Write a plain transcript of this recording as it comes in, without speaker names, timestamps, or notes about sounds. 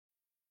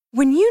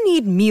When you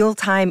need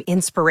mealtime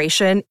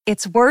inspiration,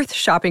 it's worth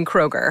shopping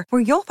Kroger,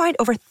 where you'll find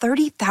over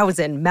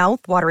 30,000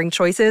 mouth-watering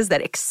choices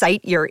that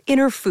excite your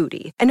inner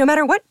foodie. And no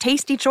matter what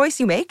tasty choice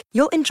you make,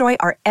 you'll enjoy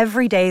our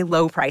everyday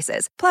low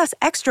prices, plus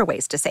extra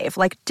ways to save,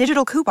 like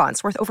digital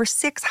coupons worth over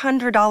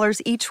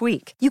 $600 each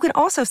week. You can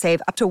also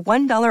save up to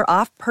 $1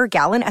 off per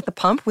gallon at the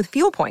pump with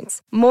fuel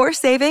points. More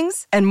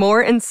savings and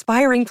more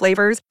inspiring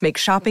flavors make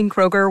shopping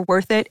Kroger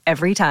worth it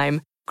every time.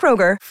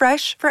 Kroger,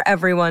 fresh for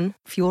everyone.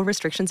 Fuel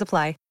restrictions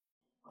apply.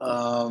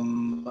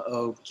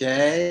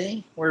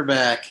 Okay. We're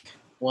back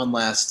one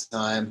last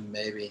time,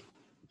 maybe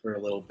for a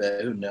little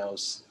bit. Who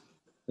knows?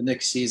 The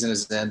Knicks season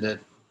has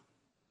ended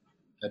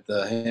at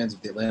the hands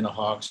of the Atlanta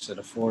Hawks at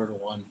a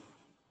 4-1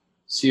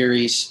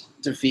 series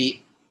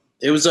defeat.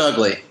 It was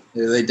ugly.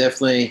 They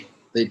definitely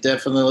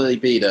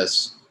beat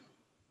us.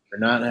 We're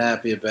not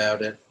happy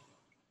about it.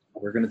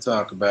 We're going to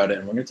talk about it,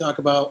 and we're going to talk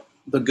about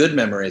the good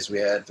memories we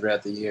had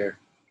throughout the year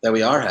that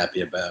we are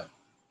happy about.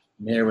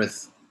 I'm here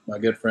with my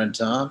good friend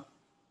Tom,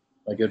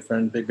 my good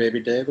friend Big Baby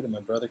David, and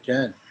my brother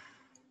Ken.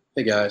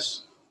 Hey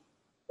guys,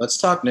 let's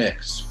talk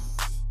Knicks.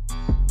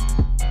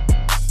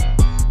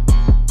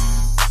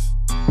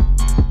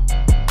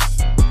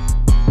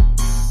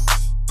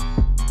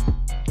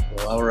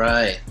 Well, all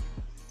right.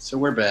 So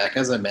we're back.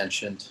 As I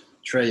mentioned,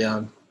 Trae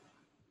Young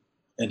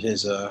and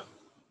his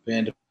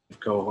band of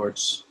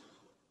cohorts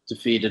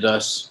defeated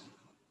us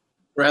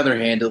rather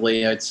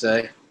handily, I'd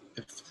say.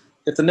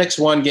 If the Knicks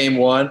won Game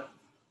 1,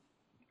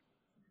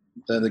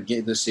 then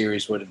the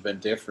series would have been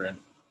different.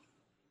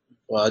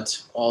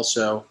 But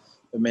also,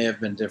 it may have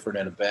been different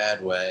in a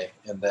bad way,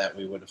 in that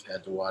we would have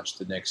had to watch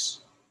the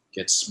Knicks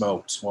get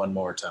smoked one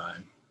more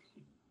time,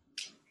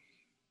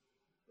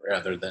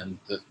 rather than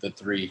the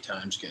 3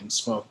 times getting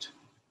smoked.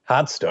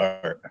 Hot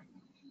start.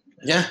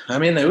 Yeah, I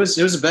mean, it was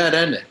a bad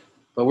ending.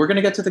 But we're going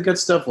to get to the good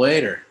stuff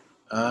later.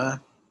 The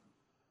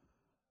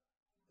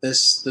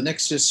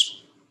Knicks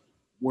just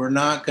were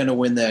not going to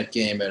win that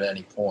game at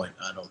any point,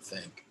 I don't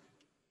think.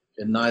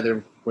 And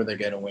neither were they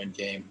going to win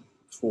Game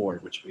 4,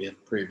 which we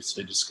had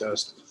previously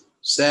discussed.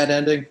 Sad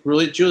ending.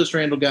 Really, Julius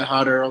Randle got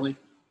hot early.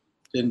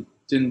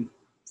 Didn't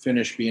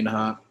finish being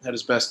hot. Had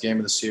his best game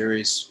of the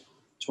series.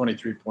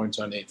 23 points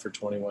on 8 for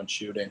 21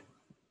 shooting.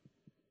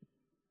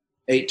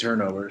 8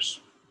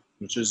 turnovers,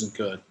 which isn't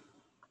good.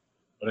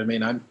 But I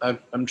mean,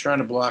 I'm trying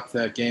to block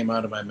that game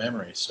out of my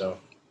memory. So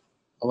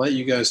I'll let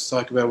you guys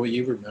talk about what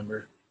you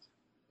remember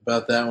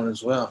about that one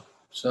as well.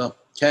 So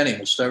Kenny,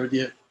 we'll start with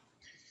you.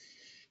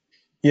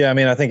 Yeah, I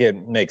mean, I think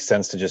it makes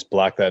sense to just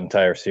block that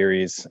entire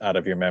series out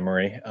of your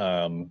memory.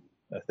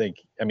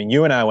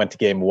 You and I went to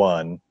Game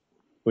 1,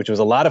 which was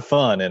a lot of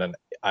fun, and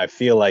I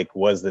feel like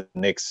was the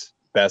Knicks'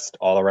 best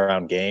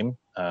all-around game.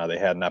 They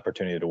had an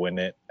opportunity to win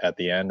it at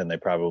the end, and they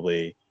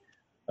probably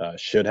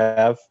should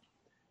have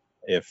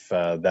if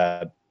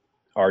that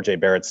R.J.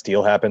 Barrett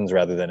steal happens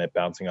rather than it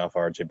bouncing off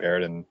R.J.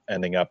 Barrett and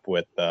ending up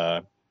with,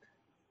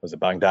 was it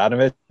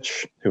Bogdanovic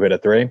who hit a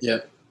 3? Yeah.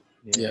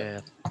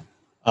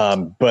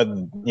 But,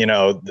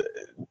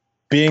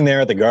 being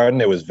there at the Garden,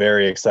 it was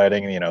very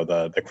exciting.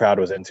 The crowd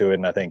was into it,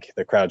 and I think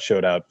the crowd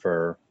showed out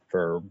for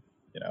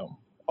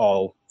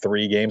all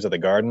 3 games of the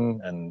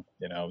Garden, and,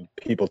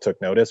 people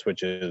took notice,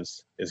 which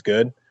is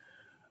good.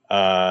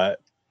 I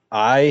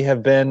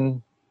have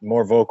been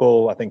more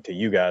vocal, I think, to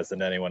you guys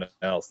than anyone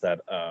else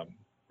that, I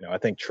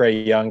think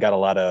Trae Young got a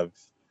lot of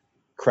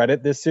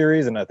credit this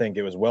series, and I think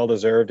it was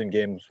well-deserved in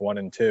Games 1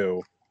 and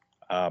 2.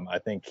 I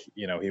think,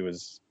 he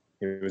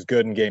was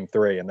good in Game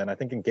 3, and then I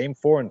think in Game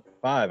 4 and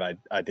 5,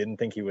 I didn't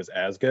think he was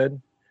as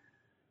good.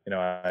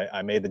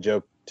 I made the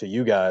joke to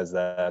you guys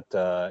that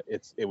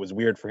it was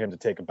weird for him to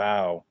take a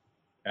bow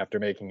after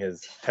making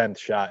his 10th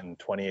shot in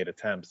 28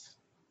 attempts,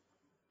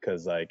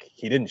 because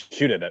he didn't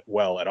shoot it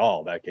well at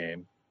all that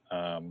game,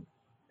 and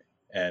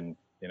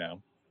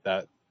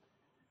that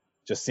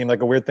just seemed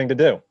like a weird thing to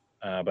do.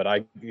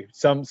 But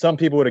some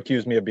people would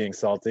accuse me of being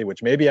salty,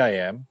 which maybe I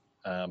am,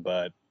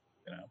 but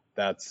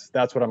that's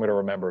what I'm going to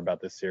remember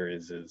about this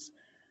series is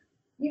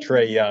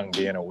Trae Young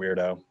being a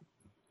weirdo.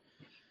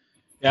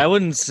 Yeah, I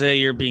wouldn't say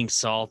you're being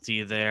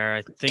salty there.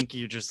 I think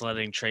you're just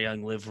letting Trae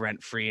Young live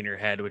rent-free in your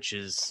head, which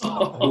is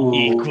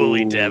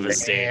equally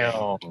devastating.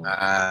 Damn.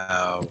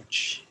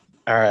 Ouch.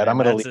 All right, I'm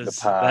going to leave the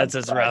pod. That's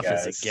as rough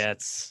as it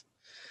gets.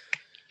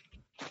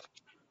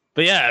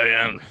 But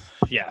yeah,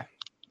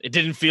 it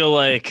didn't feel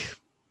like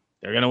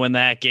they're going to win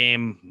that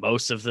game.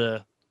 Most of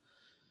the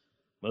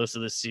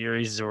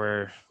series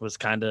was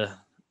kind of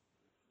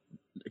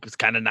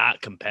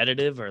not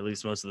competitive, or at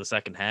least most of the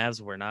second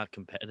halves were not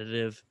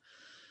competitive.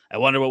 I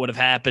wonder what would have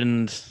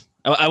happened.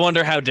 I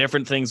wonder how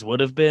different things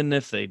would have been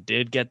if they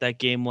did get that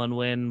Game 1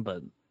 win,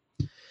 but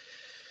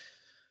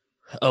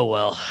oh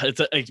well.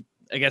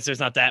 I guess there's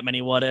not that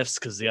many what ifs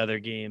because the other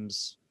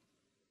games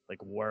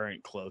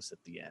weren't close at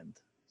the end.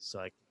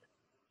 So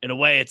in a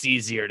way it's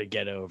easier to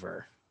get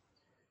over.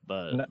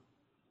 But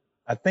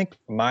I think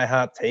my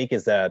hot take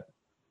is that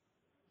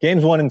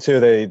Games 1 and 2,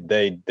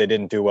 they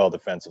didn't do well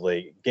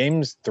defensively.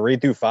 Games 3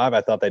 through 5, I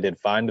thought they did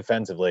fine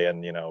defensively,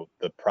 and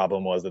the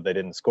problem was that they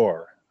didn't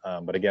score.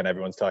 But again,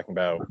 everyone's talking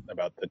about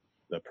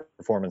the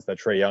performance that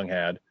Trae Young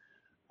had.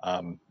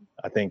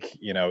 I think,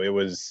 it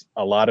was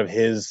a lot of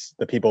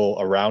the people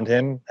around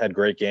him had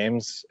great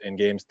games in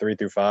games 3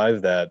 through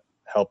 5 that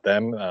helped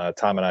them.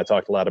 Tom and I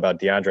talked a lot about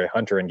DeAndre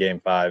Hunter in game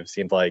 5.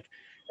 Seemed like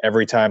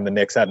every time the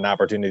Knicks had an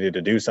opportunity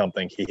to do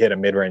something, he hit a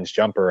mid-range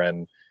jumper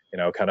and,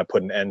 kind of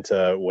put an end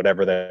to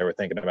whatever they were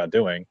thinking about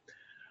doing.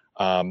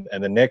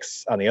 And the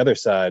Knicks on the other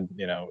side,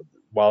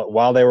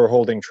 while they were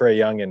holding Trae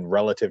Young in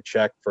relative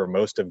check for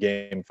most of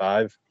game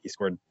 5, he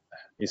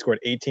scored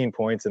 18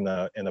 points in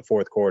the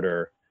fourth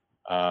quarter.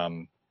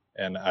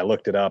 And I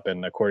looked it up,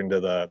 and according to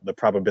the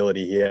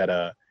probability,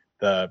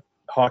 the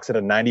Hawks had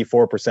a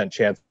 94%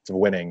 chance of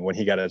winning when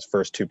he got his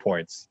first 2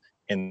 points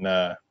in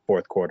the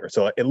fourth quarter.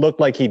 So it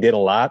looked like he did a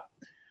lot,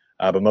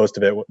 but most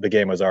of it, the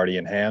game was already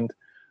in hand.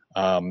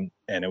 And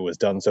it was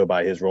done so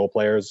by his role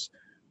players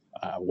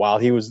while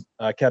he was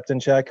kept in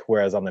check.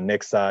 Whereas on the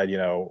Knicks side,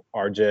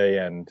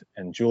 RJ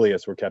and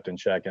Julius were kept in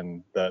check,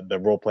 and the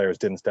role players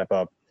didn't step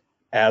up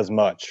as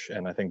much.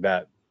 And I think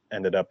that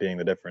ended up being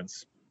the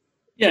difference.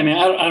 Yeah, I mean,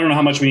 I don't know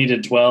how much we need to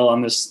dwell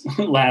on this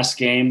last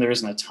game. There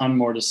isn't a ton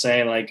more to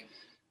say. Like,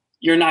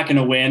 you're not going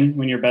to win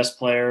when your best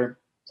player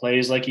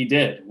plays like he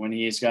did, when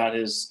he's got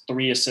his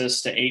 3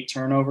 assists to 8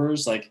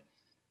 turnovers, like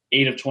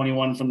 8 of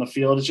 21 from the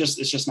field. It's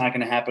just not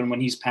going to happen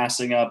when he's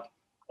passing up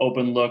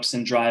open looks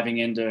and driving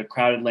into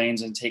crowded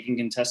lanes and taking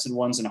contested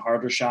ones and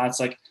harder shots.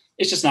 Like,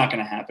 it's just not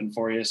going to happen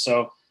for you.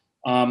 So,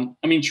 I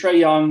mean, Trae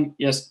Young,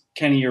 yes,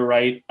 Kenny, you're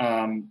right,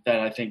 that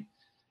I think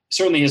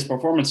certainly his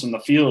performance from the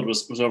field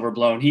was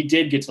overblown. He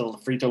did get to the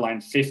free throw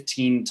line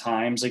 15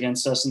 times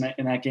against us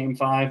in that game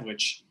 5,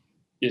 which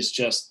is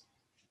just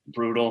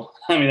brutal.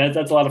 I mean,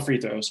 that's a lot of free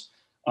throws.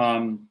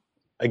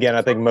 Again,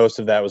 I think most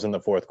of that was in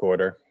the fourth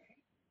quarter.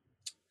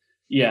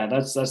 Yeah,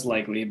 that's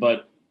likely.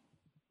 But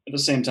at the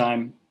same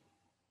time,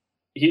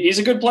 he's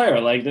a good player.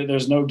 Like,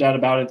 there's no doubt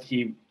about it.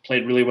 He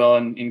played really well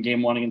in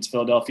game 1 against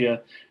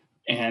Philadelphia.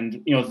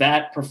 And,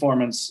 that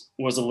performance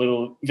was a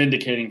little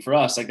vindicating for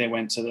us. Like, they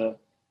went to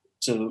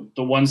the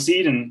 1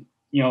 seed and,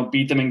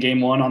 beat them in game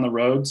 1 on the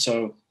road.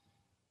 So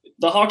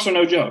the Hawks are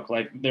no joke.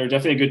 Like, they're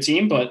definitely a good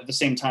team, but at the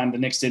same time, the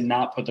Knicks did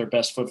not put their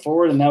best foot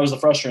forward. And that was the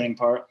frustrating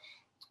part.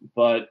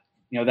 But,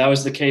 that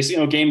was the case.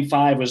 game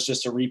 5 was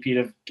just a repeat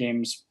of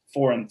games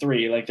 4 and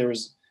 3. Like,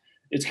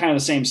 it's kind of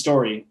the same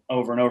story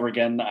over and over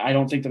again. I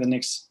don't think that the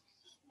Knicks,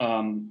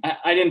 I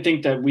didn't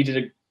think that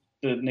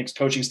the Knicks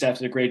coaching staff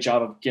did a great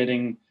job of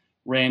getting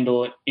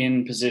Randall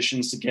in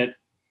positions to get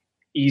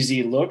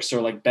easy looks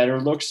or like better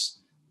looks.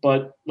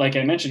 But like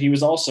I mentioned, he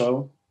was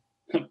also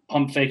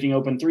pump faking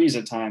open threes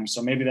at times.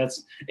 So maybe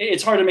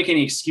it's hard to make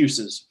any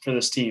excuses for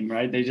this team,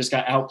 right? They just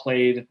got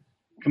outplayed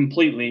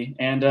completely.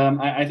 And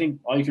I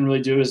think all you can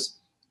really do is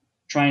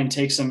try and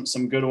take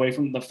some good away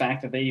from the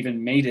fact that they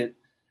even made it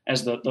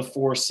as the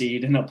 4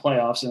 seed in the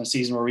playoffs in a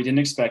season where we didn't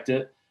expect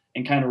it,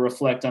 and kind of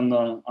reflect on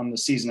the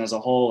season as a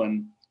whole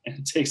and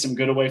take some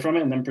good away from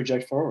it and then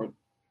project forward.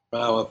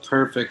 Wow, a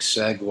perfect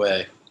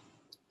segue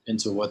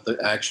into what the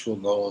actual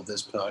goal of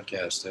this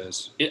podcast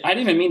is. I didn't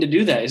even mean to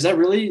do that. Is that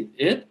really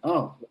it?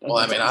 Oh, well,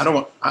 I mean, I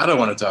don't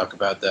want to talk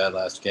about that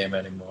last game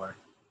anymore.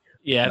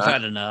 Yeah, I've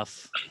had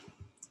enough.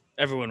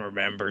 Everyone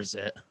remembers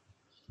it.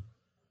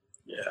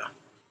 Yeah.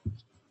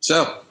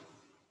 So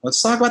let's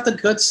talk about the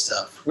good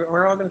stuff.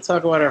 We're all going to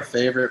talk about our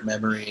favorite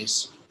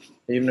memories,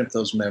 even if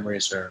those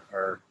memories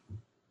are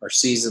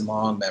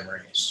season-long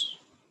memories.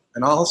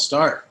 And I'll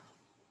start.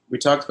 We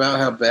talked about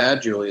how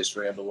bad Julius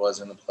Randle was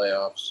in the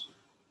playoffs.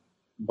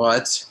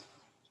 But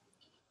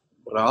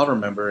what I'll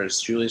remember is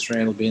Julius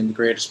Randle being the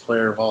greatest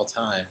player of all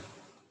time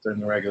during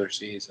the regular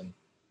season.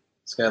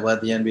 This guy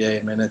led the NBA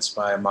in minutes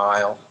by a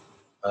mile.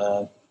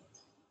 And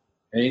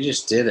he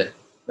just did it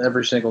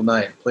every single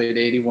night. Played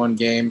 81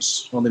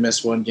 games, only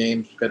missed 1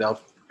 game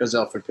because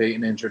Elfrid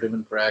Payton injured him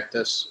in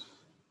practice.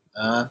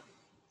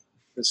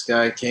 This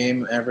guy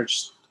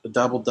averaged a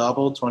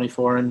double-double,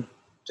 24 and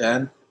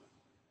 10,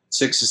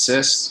 6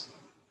 assists.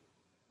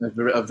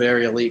 A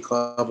very elite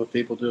club of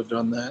people to have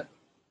done that.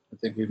 I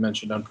think we've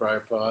mentioned on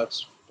prior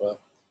pods, but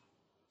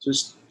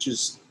just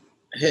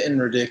hitting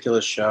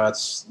ridiculous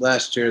shots.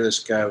 Last year, this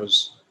guy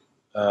was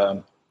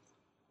the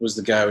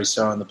guy we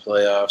saw in the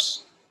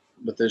playoffs,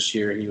 but this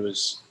year he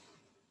was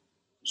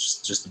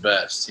just the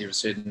best. He was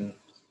hitting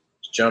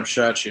jump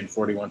shots, shooting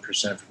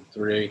 41% from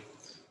 3.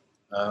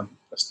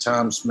 As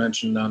Tom's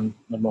mentioned on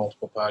the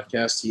multiple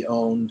podcasts, he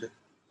owned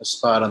a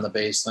spot on the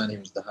baseline. He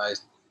was the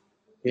highest.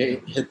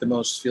 He hit the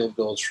most field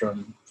goals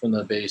from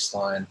the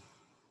baseline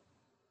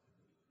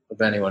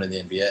of anyone in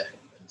the NBA.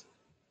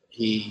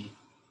 He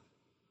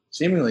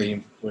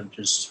seemingly would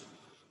just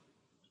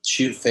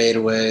shoot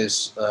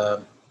fadeaways,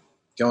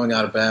 going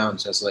out of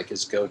bounds as like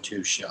his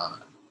go-to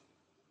shot,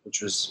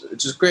 which was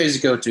just crazy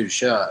go-to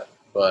shot.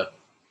 But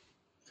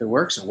if it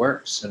works, it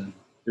works, and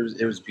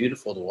it was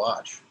beautiful to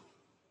watch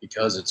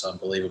because it's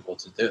unbelievable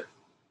to do.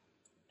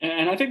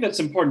 And I think that's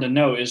important to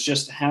note is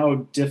just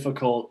how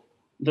difficult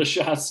the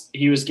shots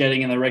he was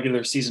getting in the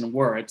regular season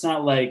were. It's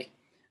not like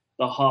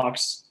the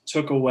Hawks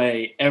took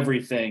away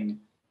everything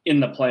in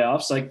the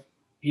playoffs. Like,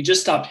 he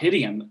just stopped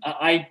hitting him.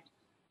 I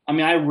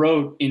mean, I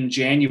wrote in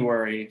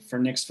January for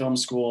Knicks Film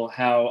School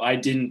how I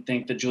didn't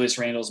think that Julius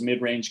Randle's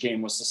mid-range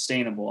game was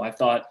sustainable. I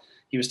thought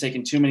he was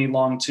taking too many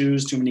long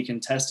twos, too many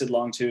contested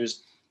long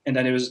twos, and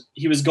that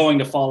he was going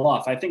to fall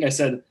off. I think I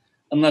said,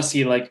 unless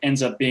he like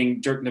ends up being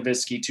Dirk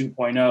Nowitzki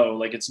 2.0,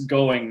 like it's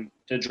going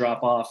to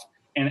drop off.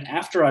 And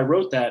after I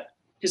wrote that,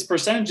 his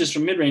percentages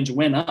from mid-range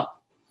went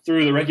up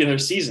through the regular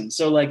season.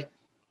 So like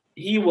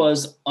he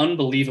was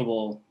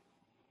unbelievable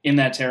in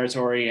that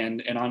territory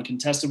and on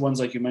contested ones,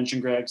 like you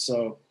mentioned, Greg.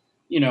 So,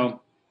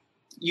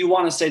 you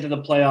want to say that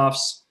the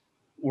playoffs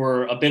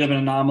were a bit of an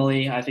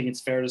anomaly. I think it's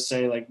fair to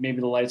say like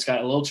maybe the lights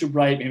got a little too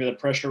bright. Maybe the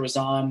pressure was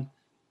on.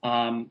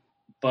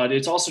 But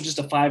it's also just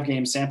a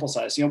 5-game sample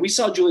size. We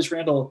saw Julius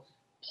Randle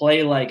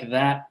play like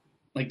that,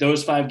 like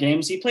those 5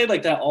 games. He played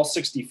like that all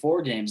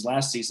 64 games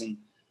last season.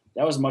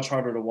 That was much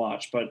harder to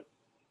watch. But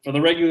for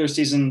the regular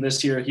season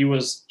this year, he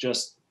was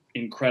just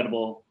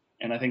incredible.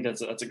 And I think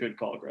that's a good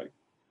call, Greg.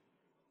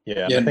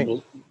 Yeah, Yeah, I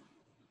think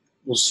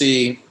we'll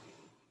see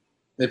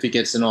if he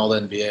gets an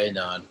All-NBA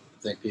nod.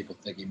 I think people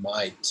think he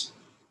might.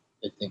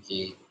 I think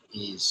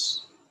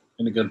he's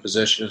in a good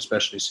position,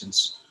 especially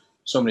since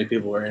so many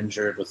people were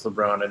injured with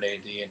LeBron and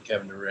AD and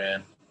Kevin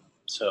Durant.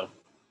 So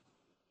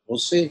we'll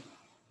see.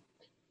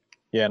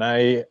 Yeah, and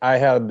I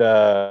had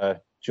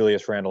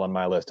Julius Randle on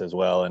my list as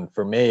well. And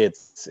for me,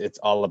 it's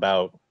all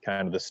about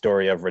kind of the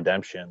story of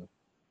redemption,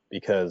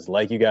 because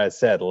like you guys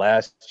said,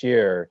 last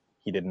year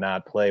he did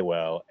not play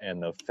well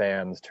and the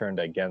fans turned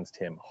against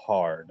him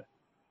hard.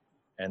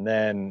 And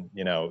then,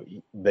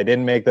 they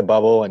didn't make the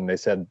bubble, and they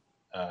said,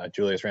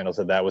 Julius Randle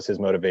said that was his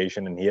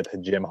motivation, and he hit the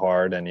gym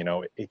hard. And,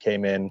 he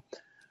came in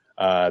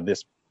in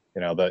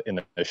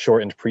the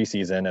shortened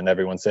preseason, and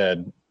everyone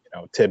said,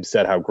 Tibbs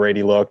said how great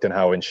he looked and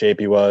how in shape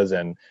he was.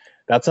 And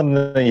that's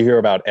something that you hear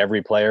about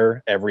every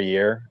player every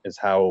year, is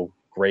how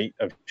great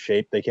of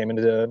shape they came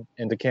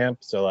into camp.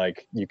 So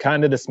like you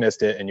kind of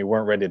dismissed it and you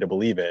weren't ready to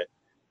believe it.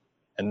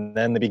 And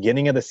then the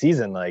beginning of the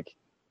season, like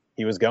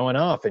he was going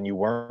off and you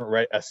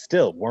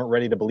still weren't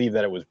ready to believe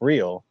that it was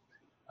real.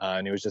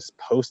 And he was just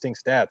posting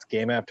stats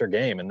game after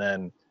game. And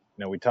then,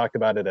 we talked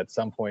about it at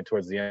some point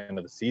towards the end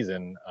of the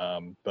season.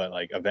 But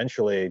like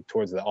eventually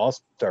towards the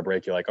All-Star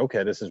break, you're like,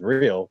 okay, this is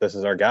real. This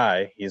is our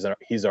guy. He's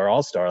our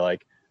All-Star.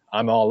 Like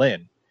I'm all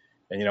in.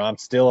 And, I'm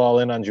still all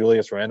in on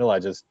Julius Randle.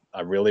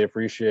 I really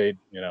appreciate,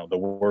 the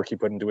work he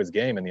put into his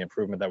game and the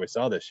improvement that we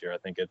saw this year. I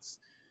think it's,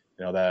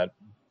 that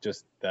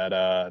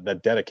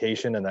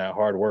dedication and that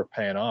hard work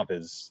paying off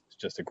is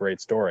just a great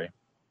story.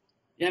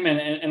 Yeah, man.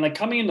 And like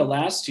coming into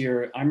last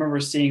year, I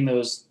remember seeing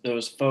those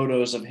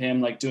photos of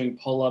him like doing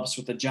pull-ups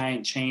with the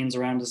giant chains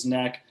around his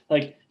neck.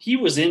 Like he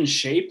was in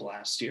shape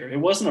last year. It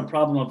wasn't a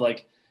problem of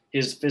like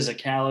his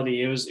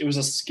physicality. It was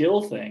a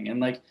skill thing. And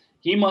like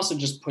he must have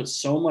just put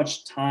so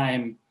much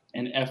time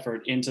and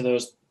effort into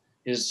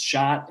his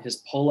shot, his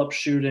pull-up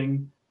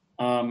shooting.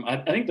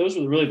 I think those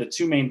were really the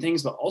two main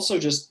things, but also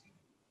just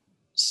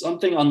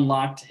something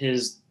unlocked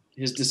his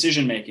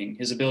decision-making,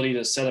 his ability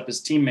to set up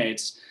his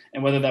teammates.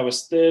 And whether that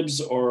was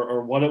Thibs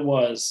or what it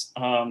was,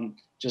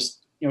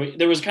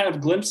 there was kind of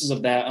glimpses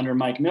of that under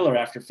Mike Miller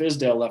after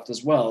Fizdale left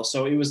as well.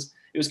 So it was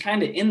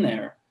kind of in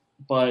there,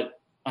 but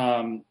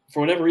for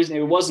whatever reason,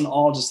 it wasn't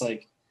all just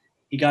like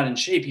he got in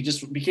shape. He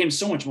just became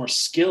so much more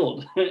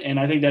skilled. And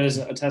I think that is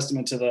a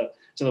testament to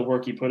the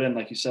work he put in,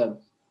 like you said.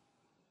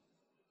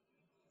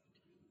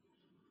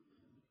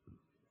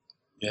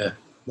 Yeah,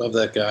 love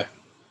that guy.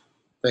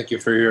 Thank you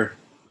for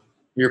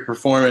your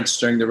performance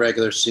during the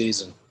regular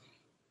season.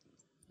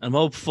 I'm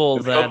hopeful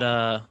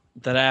that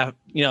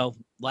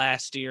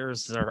last year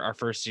was our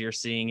first year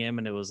seeing him,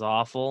 and it was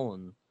awful,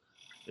 and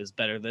it was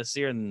better this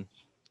year, and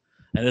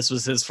this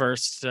was his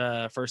first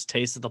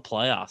taste of the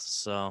playoffs.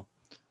 So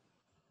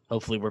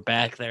hopefully we're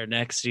back there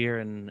next year,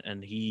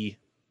 and he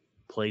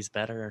plays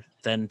better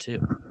then too.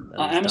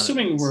 I'm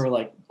assuming we're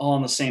like all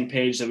on the same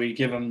page that we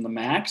give him the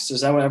max.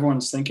 Is that what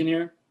everyone's thinking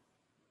here?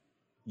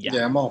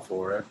 Yeah, I'm all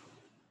for it.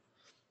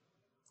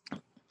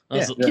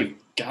 You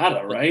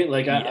gotta, right?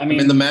 Like I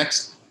mean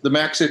the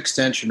max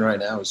extension right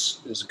now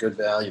is a good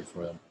value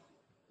for him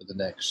for the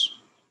Knicks.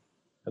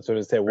 That's what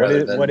I say.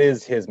 What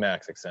is his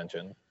max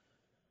extension?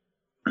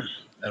 I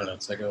don't know.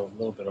 It's like a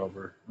little bit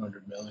over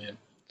 100 million.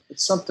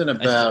 It's something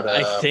about.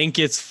 I think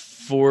it's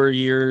 4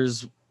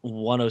 years.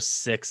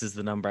 106 is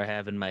the number I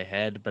have in my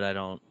head, but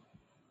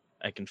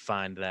I can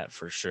find that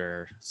for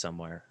sure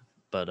somewhere.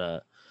 But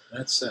I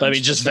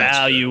mean, just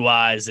value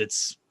wise,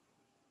 it's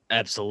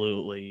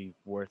absolutely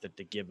worth it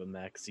to give him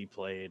that, because he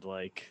played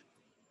like,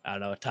 I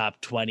don't know, a top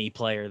 20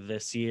 player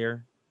this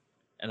year.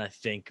 And I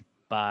think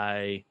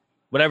by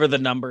whatever the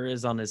number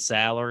is on his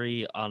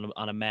salary on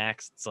a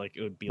max, it's like,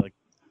 it would be like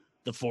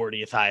the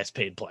 40th highest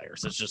paid player.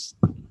 So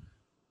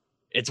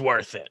it's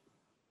worth it.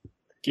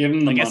 Give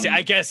him the money.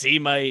 I guess he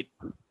might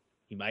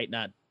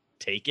not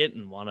take it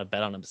and want to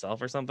bet on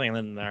himself or something.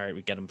 And then, all right,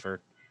 we get him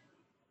for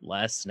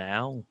less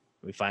now.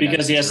 We find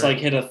because he has to like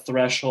hit a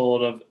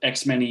threshold of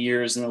X many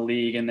years in the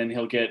league, and then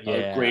he'll get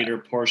a greater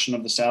portion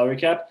of the salary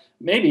cap.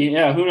 Maybe,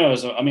 yeah, who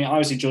knows? I mean,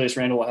 obviously Julius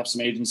Randle will have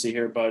some agency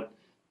here, but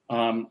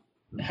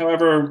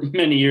however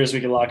many years we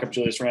can lock up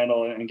Julius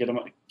Randle and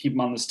keep him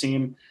on this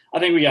team, I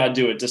think we got to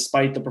do it.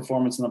 Despite the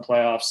performance in the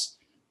playoffs,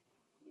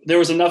 there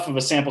was enough of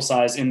a sample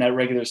size in that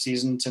regular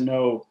season to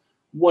know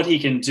what he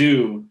can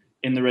do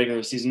in the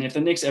regular season. If the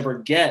Knicks ever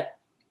get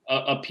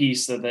a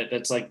piece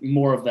that's like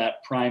more of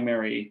that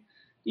primary,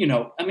 I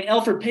mean,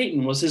 Elfrid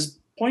Payton was his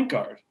point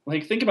guard.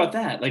 Like, think about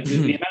that. Like the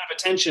amount of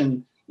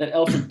attention that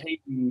Elfrid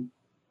Payton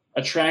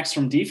attracts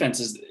from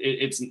defenses,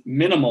 it's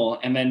minimal.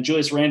 And then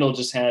Julius Randle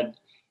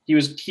he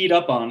was keyed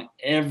up on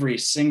every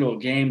single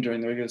game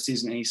during the regular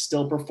season, and he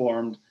still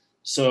performed.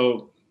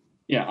 So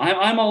yeah,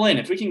 I'm all in.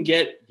 If we can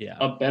get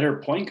a better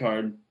point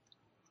guard,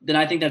 then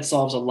I think that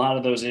solves a lot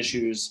of those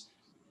issues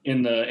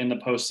in the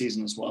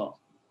postseason as well.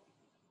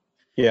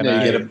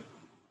 Yeah,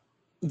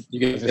 you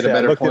get a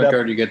better point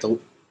guard. You get the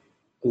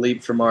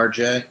leap from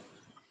RJ,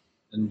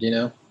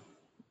 and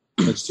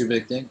that's two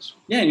big things.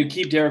 Yeah, and you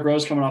keep Derrick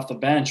Rose coming off the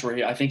bench,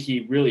 where I think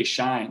he really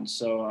shines.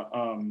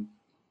 So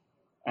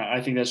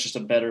I think that's just a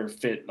better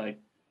fit, like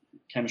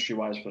chemistry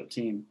wise, for the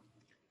team.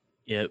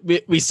 Yeah,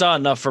 we saw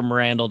enough from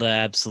Randle to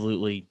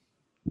absolutely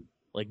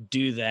like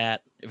do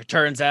that. If it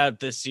turns out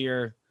this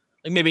year,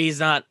 like maybe he's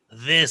not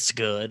this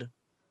good,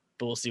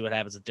 but we'll see what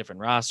happens with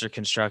different roster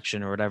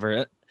construction or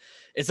whatever.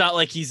 It's not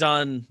like it's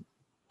not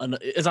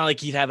like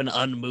he'd have an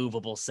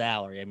unmovable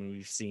salary. I mean,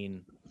 we've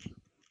seen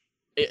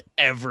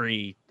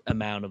every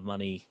amount of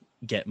money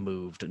get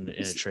moved in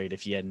a trade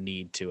if you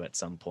need to at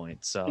some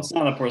point. So it's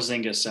not a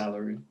Porzingis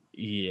salary.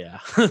 Yeah.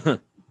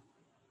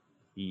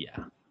 Yeah.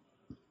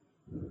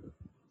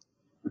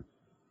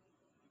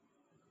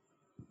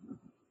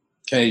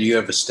 Kenny, do you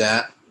have a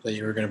stat that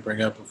you were going to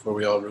bring up before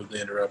we all rudely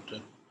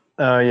interrupted?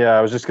 Yeah,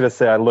 I was just going to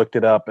say I looked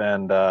it up,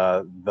 and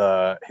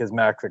his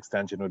max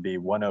extension would be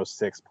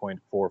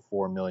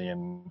 $106.44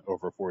 million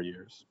over 4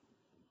 years.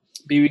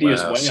 BBD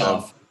is way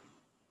off.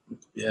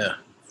 Yeah,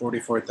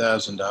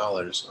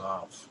 $44,000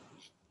 off.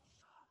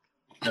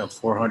 No,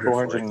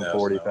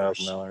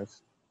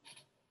 $440,000.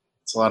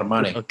 It's a lot of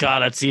money. Oh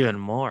God, that's even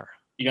more.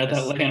 You got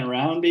that laying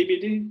around,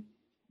 BBD?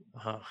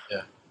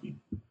 Yeah.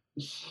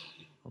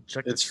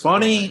 It's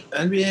funny.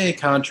 NBA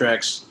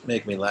contracts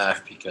make me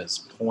laugh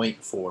because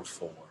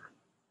 0.44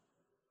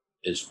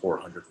 is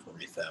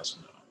 $440,000.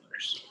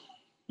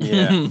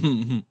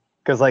 Yeah.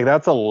 Because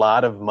that's a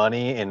lot of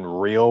money in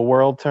real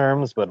world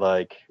terms, but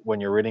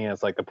when you're reading it,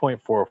 it's like the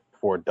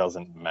 0.44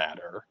 doesn't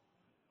matter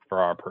for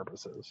our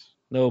purposes.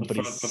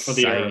 Nobody's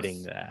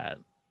citing that.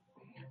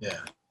 Yeah.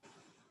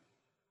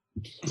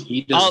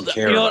 He doesn't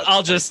care.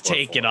 I'll just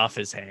take it off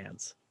his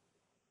hands.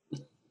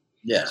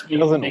 Yeah. He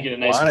doesn't make it a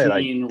nice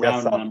clean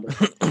round number.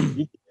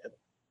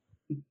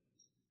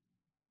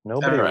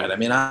 Nobody. All right. I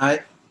mean, I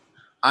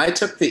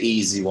took the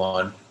easy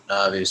one,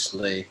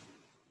 obviously.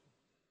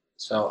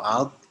 So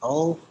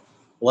I'll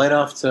light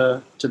off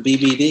to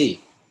BBD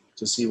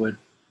to see what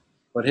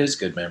his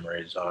good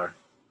memories are.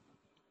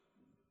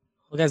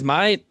 Well, guys,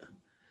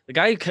 the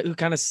guy who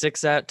kind of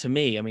sticks out to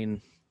me, I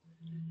mean,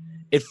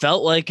 it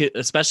felt like,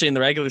 especially in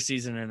the regular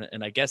season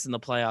and I guess in the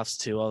playoffs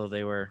too, although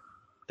they were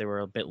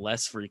a bit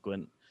less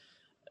frequent,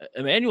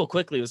 Immanuel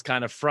Quickley was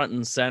kind of front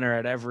and center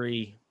at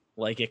every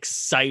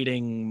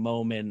exciting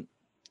moment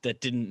that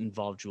didn't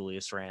involve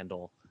Julius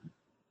Randle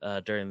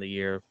during the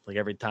year. Like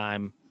every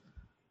time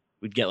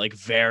we'd get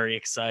very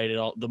excited.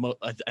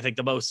 I think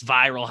the most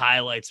viral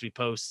highlights we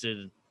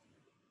posted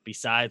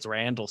besides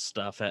Randle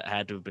stuff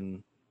had to have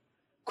been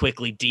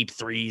Quickley deep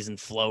threes and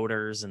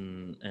floaters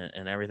and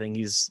everything.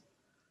 He's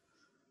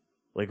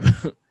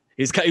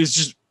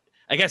just,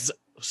 I guess,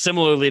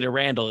 similarly to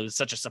Randle, it was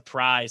such a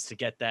surprise to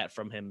get that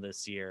from him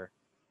this year.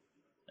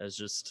 There's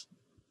just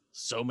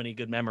so many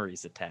good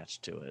memories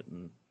attached to it,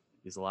 and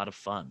he's a lot of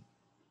fun.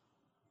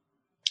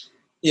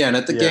 Yeah, and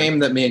at the game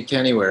that me and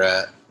Kenny were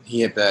at,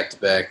 he hit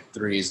back-to-back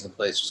threes, and the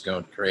place was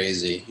going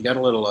crazy. He got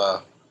a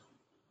little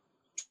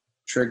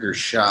trigger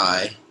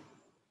shy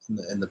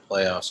in the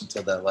playoffs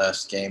until that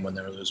last game when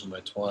they were losing by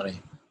 20.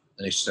 Then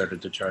he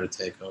started to try to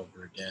take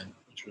over again,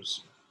 which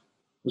was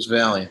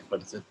valiant,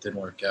 but it didn't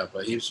work out.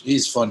 But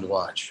he's fun to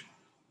watch.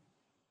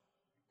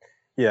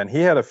 Yeah, and he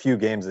had a few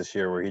games this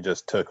year where he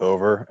just took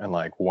over and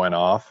went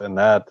off, and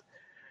that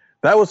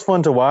was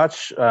fun to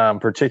watch,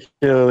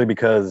 particularly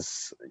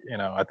because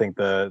I think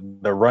the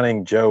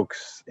running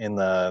jokes in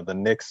the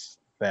Knicks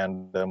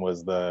fandom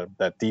was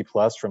that D+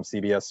 from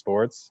CBS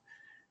Sports,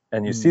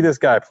 and you see this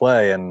guy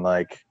play, and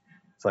it's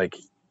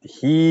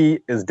he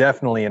is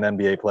definitely an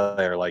NBA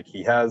player.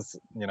 He has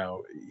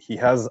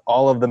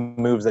all of the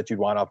moves that you'd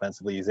want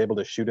offensively. He's able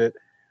to shoot it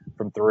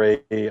from three.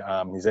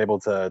 He's able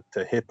to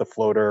hit the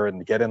floater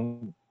and get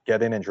in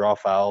and draw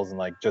fouls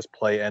and just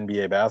play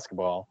NBA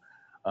basketball.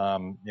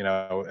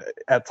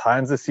 At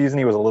times this season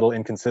he was a little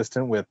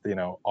inconsistent with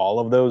all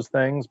of those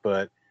things,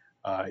 but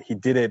he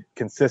did it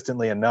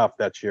consistently enough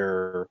that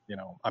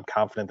I'm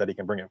confident that he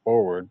can bring it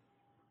forward.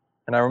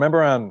 And I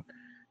remember on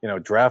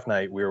draft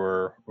night we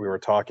were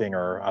talking,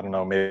 or I don't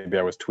know, maybe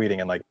I was tweeting,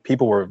 and like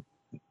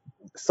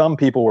some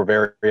people were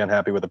very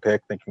unhappy with the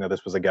pick, thinking that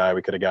this was a guy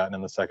we could have gotten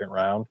in the second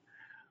round.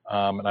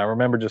 And I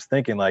remember just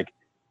thinking, like,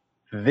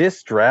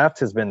 this draft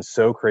has been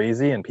so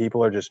crazy, and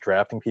people are just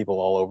drafting people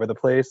all over the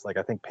place. Like,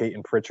 I think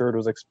Peyton Pritchard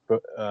was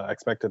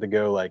expected to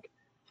go like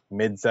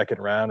mid-second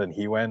round, and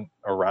he went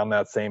around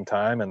that same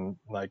time. And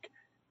like,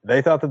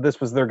 they thought that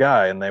this was their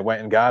guy, and they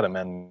went and got him.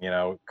 And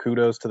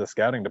kudos to the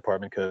scouting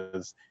department,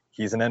 because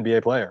he's an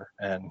NBA player,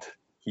 and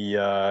he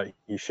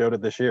showed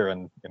it this year.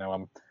 And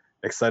I'm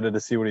excited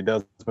to see what he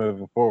does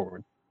moving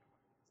forward.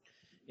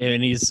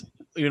 And he's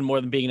even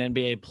more than being an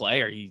NBA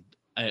player.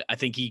 I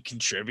think he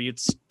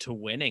contributes to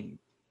winning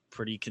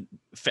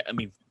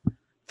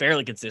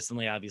fairly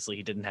consistently. Obviously,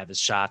 he didn't have his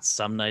shots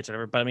some nights or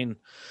whatever, but I mean,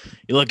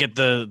 you look at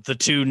the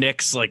two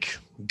Knicks like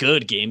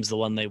good games, the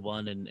one they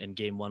won and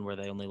game one where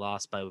they only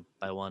lost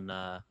by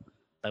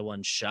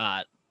one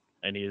shot,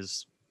 and he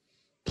was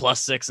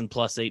 +6 and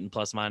 +8 and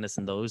plus-minus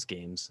in those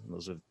games. And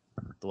those are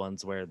the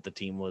ones where the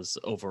team was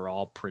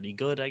overall pretty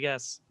good, I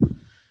guess.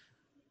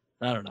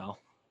 I don't know.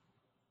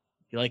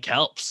 He like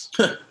helps.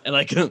 And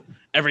like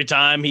every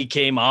time he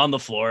came on the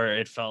floor,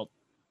 it felt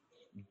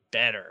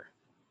better.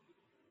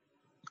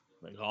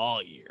 Like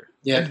all year.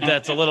 Yeah.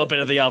 That's a little bit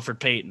of the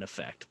Alfred Payton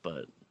effect,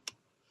 but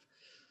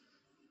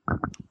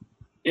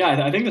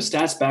yeah, I think the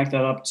stats back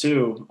that up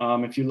too.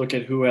 If you look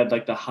at who had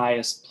like the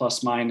highest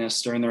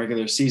plus-minus during the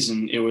regular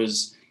season, it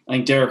was, I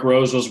think Derrick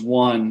Rose was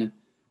 1,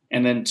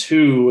 and then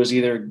 2 was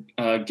either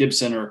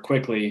Gibson or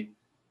Quickly,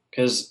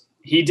 because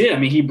he did. I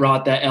mean, he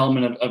brought that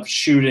element of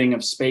shooting,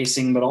 of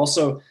spacing, but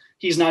also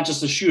he's not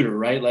just a shooter,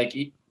 right? Like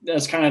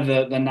that's kind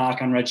of the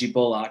knock on Reggie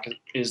Bullock,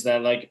 is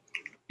that like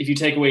if you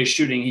take away his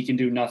shooting, he can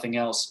do nothing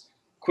else.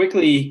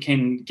 Quickly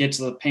can get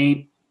to the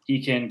paint.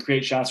 He can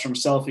create shots for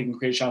himself. He can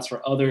create shots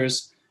for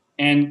others,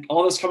 and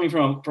all this coming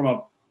from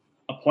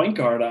a point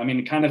guard. I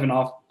mean, kind of an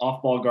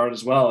off-ball guard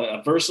as well,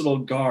 a versatile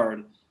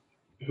guard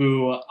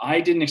who I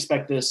didn't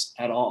expect this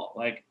at all.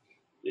 Like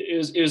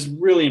it was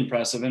really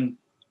impressive. And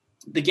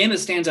the game that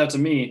stands out to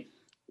me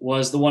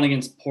was the one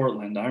against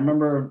Portland. I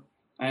remember,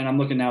 and I'm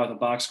looking now at the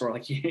box score,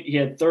 like he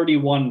had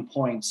 31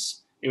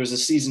 points. It was a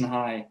season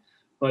high,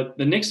 but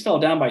the Knicks fell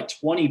down by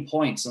 20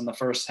 points in the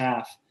first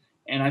half.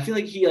 And I feel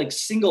like he like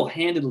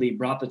single-handedly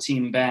brought the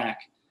team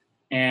back,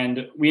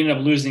 and we ended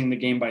up losing the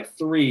game by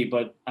 3.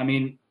 But I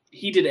mean,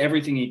 he did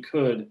everything he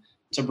could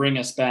to bring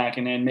us back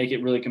and make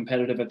it really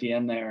competitive at the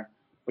end there.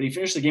 But he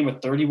finished the game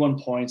with 31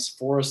 points,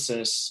 4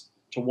 assists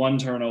to 1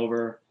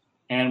 turnover,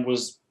 and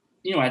was,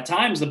 at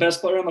times the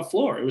best player on the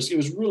floor. It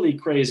was really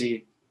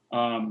crazy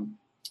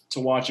to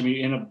watch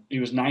him. He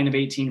was 9 of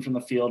 18 from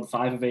the field,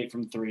 5 of 8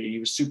 from 3. He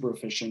was super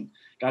efficient.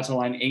 Got to the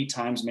line 8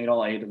 times, made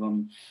all 8 of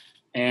them.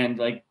 And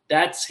like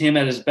that's him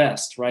at his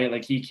best, right?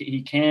 Like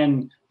he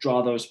can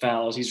draw those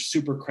fouls. He's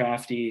super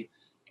crafty,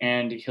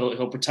 and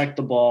he'll protect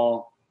the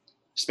ball,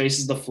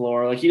 spaces the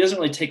floor. Like he doesn't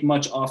really take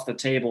much off the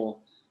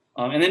table.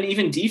 And then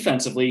even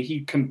defensively,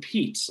 he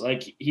competes.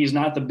 Like he's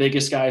not the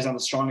biggest guy, he's not the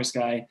strongest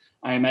guy.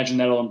 I imagine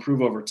that'll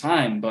improve over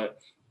time. But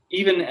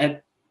even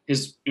at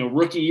his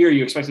rookie year,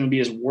 you expect him to be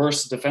his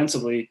worst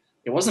defensively.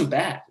 It wasn't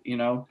bad,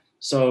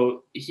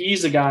 So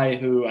he's a guy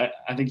who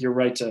I think you're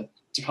right to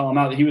call him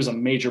out. He was a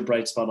major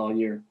bright spot all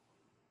year.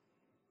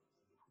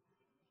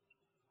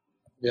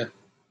 Yeah.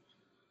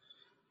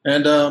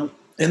 And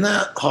in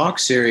that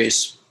Hawks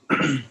series,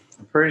 I'm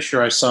pretty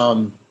sure I saw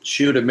him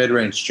shoot a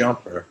mid-range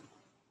jumper,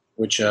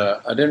 which I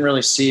didn't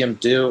really see him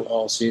do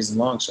all season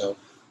long. So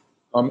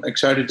I'm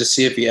excited to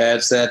see if he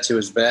adds that to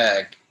his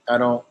bag.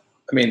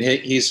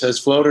 His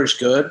floater's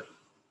good,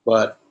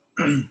 but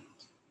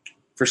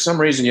for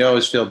some reason you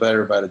always feel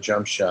better about a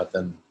jump shot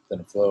than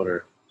a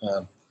floater.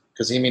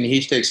 Because,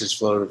 he takes his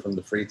floater from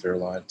the free throw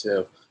line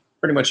too,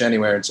 pretty much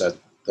anywhere inside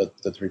the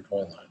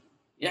 3-point line.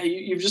 Yeah,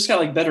 you've just got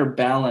like better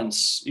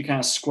balance. You kind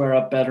of square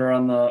up better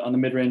on the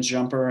mid-range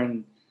jumper,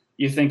 and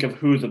you think of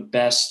who the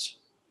best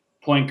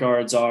point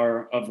guards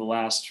are of the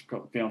last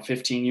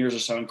 15 years or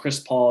so, and Chris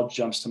Paul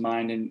jumps to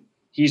mind, and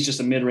he's just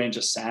a mid-range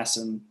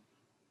assassin.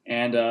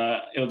 And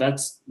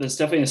that's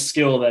definitely a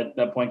skill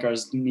that point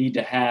guards need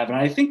to have. And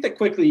I think that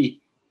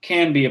Quickly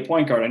can be a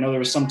point guard. I know there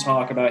was some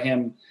talk about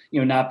him,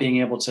 not being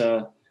able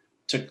to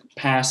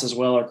pass as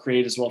well or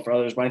create as well for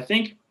others. But I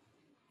think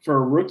for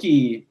a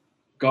rookie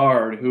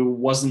guard who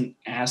wasn't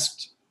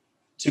asked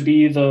to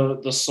be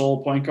the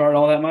sole point guard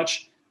all that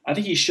much, I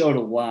think he showed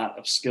a lot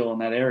of skill in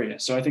that area.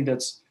 So I think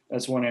that's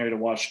one area to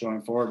watch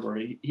going forward, where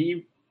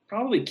he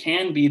probably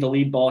can be the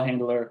lead ball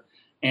handler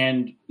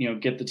and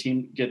get the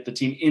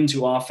team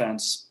into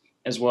offense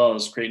as well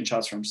as creating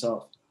shots for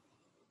himself.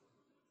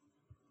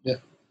 Yeah,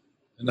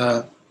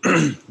 and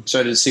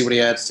excited to see what he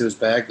adds to his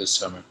bag this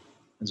summer.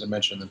 As I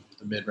mentioned,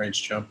 the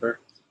mid-range jumper.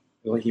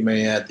 He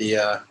may add he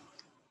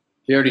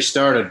already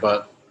started,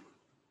 but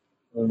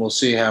we'll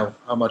see how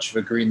much of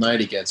a green light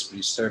he gets. But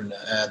he's starting to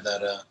add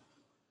that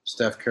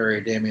Steph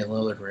Curry, Damian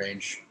Lillard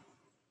range.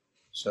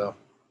 So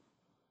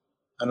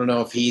I don't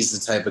know if he's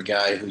the type of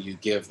guy who you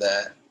give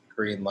that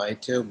green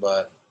light to,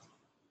 but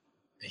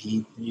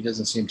he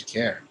doesn't seem to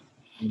care.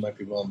 He might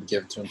be willing to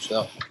give it to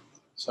himself.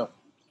 So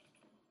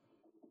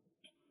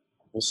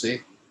we'll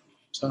see.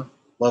 So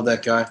love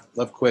that guy.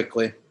 Love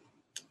Quickly.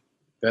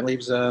 That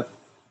leaves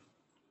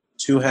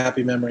 2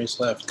 happy memories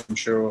left. I'm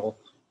sure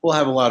we'll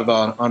have a lot of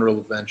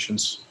honorable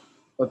mentions.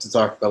 We'll have to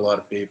talk about a lot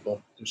of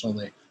people. There's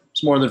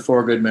more than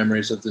 4 good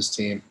memories of this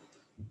team.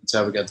 That's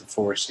how we got the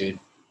 4 seed.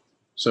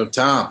 So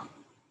Tom,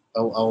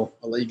 I'll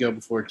let you go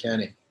before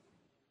Kenny.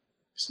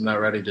 Because I'm not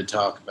ready to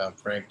talk about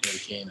Frank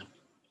Ntilikina.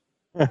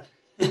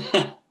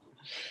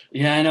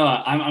 Yeah, I know.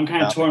 I'm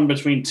kind of torn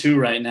between 2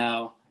 right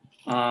now.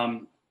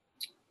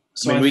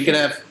 So we could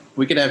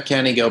have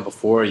Kenny go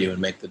before you and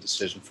make the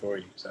decision for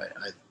you. Because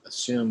I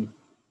assume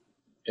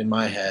in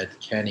my head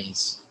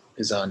Kenny's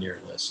is on your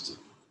list.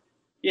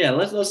 Yeah,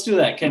 let's do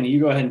that. Kenny, you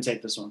go ahead and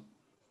take this one.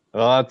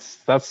 Well,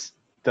 that's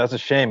a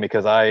shame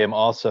because I am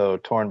also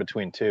torn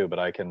between 2, but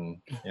I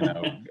can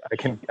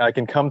I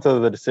can come to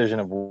the decision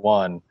of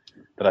one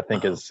that I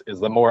think is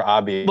the more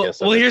obvious.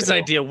 Well, here's an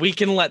idea. We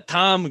can let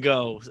Tom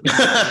go.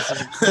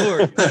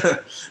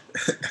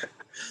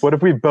 What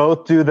if we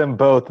both do them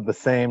both at the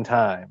same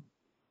time?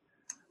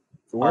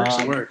 If it works,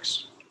 it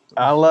works.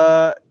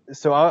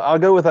 I'll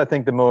go with I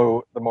think the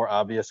more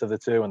obvious of the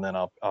 2, and then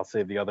I'll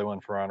save the other one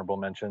for honorable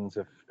mentions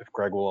if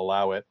Greg will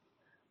allow it,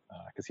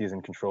 because he's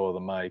in control of the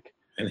mic.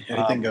 And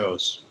anything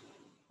goes.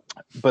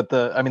 But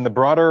the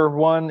broader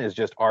one is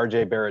just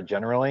RJ Barrett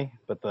generally,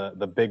 but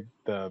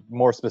the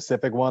more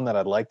specific one that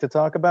I'd like to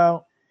talk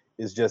about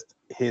is just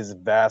his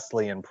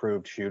vastly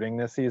improved shooting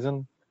this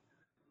season.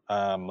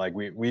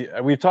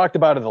 We've talked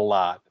about it a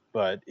lot,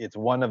 but it's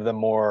one of the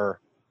more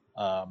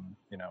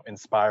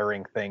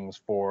inspiring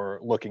things for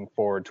looking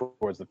forward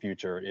towards the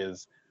future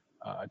is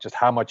just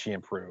how much he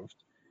improved.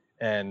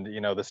 And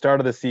the start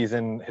of the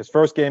season, his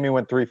first game he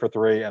went 3 for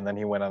 3, and then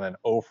he went on an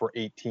 0 for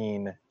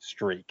 18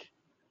 streak.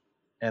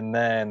 And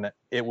then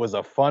it was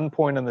a fun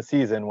point in the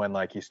season when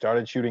he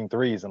started shooting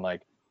threes, and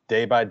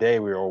day by day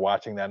we were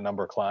watching that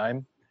number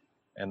climb.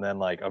 And then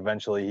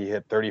eventually he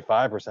hit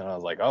 35%. And I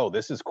was like, oh,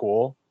 this is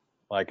cool.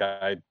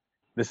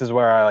 This is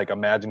where I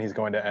imagine he's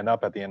going to end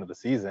up at the end of the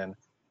season.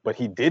 But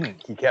he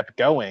didn't. He kept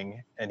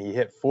going and he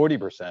hit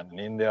 40%, and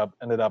he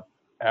ended up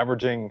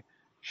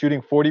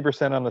shooting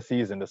 40% on the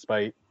season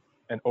despite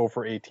an 0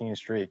 for 18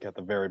 streak at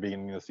the very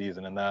beginning of the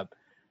season. And that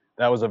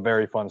was a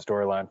very fun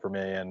storyline for me.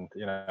 And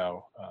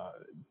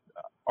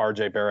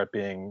RJ Barrett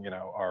being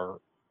our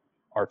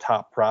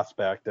top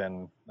prospect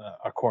and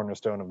a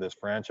cornerstone of this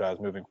franchise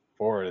moving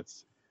forward.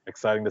 It's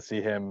exciting to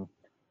see him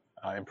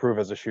improve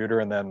as a shooter.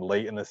 And then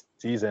late in the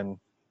season,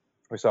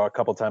 we saw a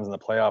couple times in the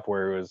playoff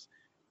where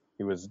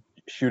he was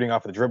shooting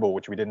off the dribble,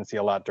 which we didn't see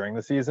a lot during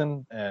the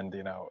season. And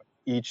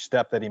each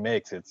step that he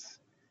makes, it's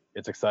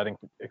exciting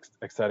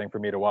for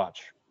me to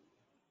watch.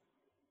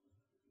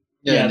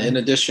 Yeah, and in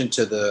addition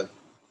to the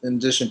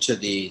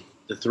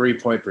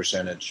 3-point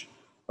percentage,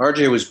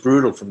 RJ was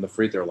brutal from the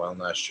free throw line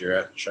last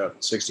year.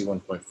 Shot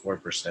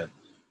 61.4%.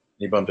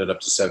 He bumped it up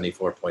to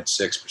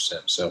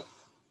 74.6%.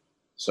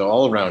 So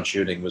all around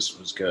shooting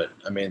was good.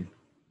 I mean,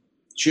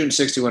 shooting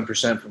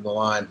 61% from the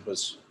line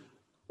was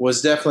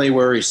definitely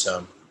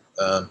worrisome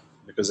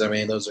because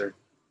those are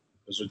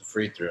the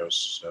free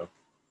throws, so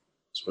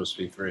it's supposed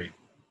to be free.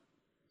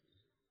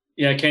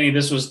 Yeah, Kenny,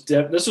 this was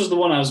the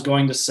one I was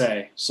going to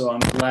say. So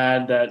I'm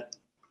glad that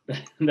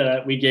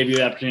we gave you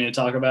the opportunity to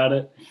talk about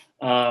it.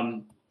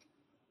 It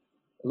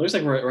looks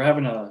like we're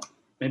having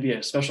maybe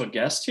a special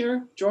guest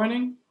here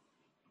joining.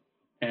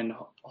 And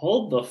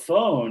hold the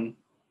phone.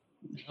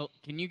 Oh,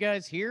 can you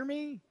guys hear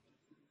me?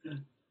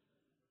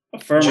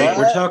 Affirmative. Jake,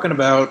 we're talking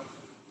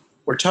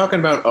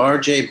about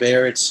RJ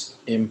Barrett's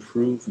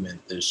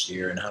improvement this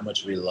year and how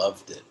much we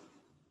loved it.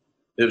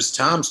 It was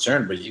Tom's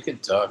turn, but you can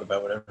talk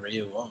about whatever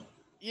you want.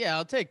 Yeah,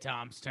 I'll take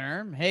Tom's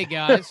turn. Hey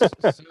guys,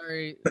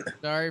 sorry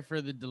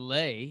for the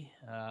delay.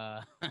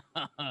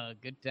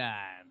 Good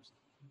times.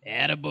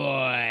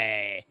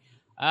 Attaboy.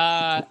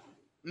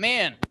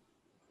 Man,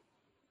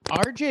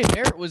 RJ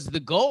Barrett was the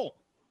goal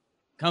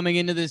coming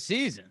into this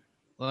season.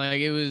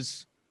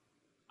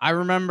 I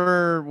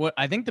remember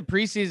I think the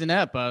preseason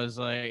ep, I was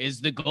like,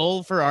 is the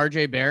goal for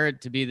RJ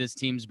Barrett to be this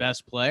team's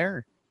best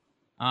player?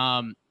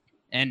 And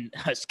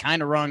I was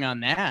kind of wrong on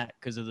that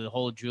because of the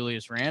whole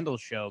Julius Randle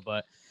show,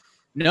 but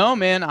no,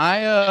 man,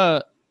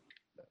 I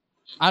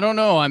don't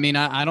know. I mean,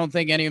 I don't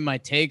think any of my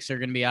takes are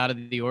going to be out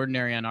of the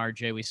ordinary on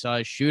RJ. We saw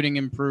his shooting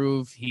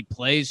improve. He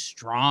plays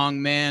strong,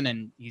 man,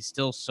 and he's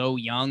still so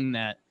young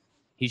that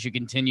he should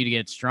continue to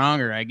get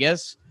stronger. I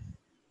guess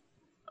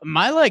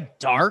my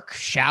dark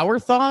shower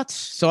thoughts,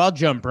 so I'll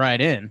jump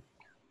right in,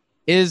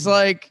 is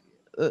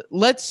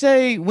let's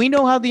say we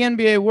know how the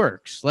NBA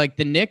works.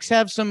 The Knicks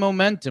have some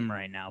momentum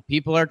right now.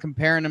 People are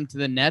comparing them to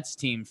the Nets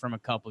team from a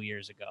couple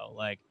years ago.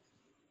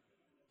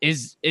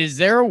 Is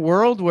there a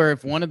world where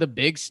if one of the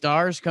big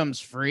stars comes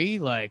free,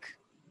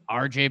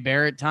 RJ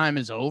Barrett time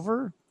is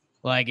over?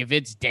 If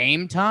it's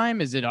Dame time,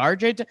 is it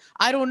RJ time?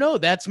 I don't know.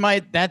 That's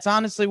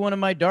honestly one of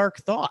my dark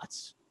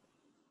thoughts.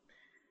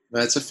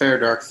 That's a fair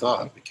dark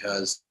thought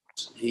because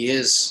he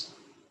is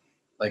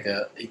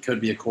he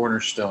could be a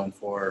cornerstone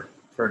for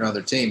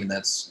another team, and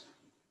that's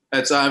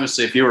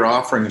obviously, if you were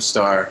offering a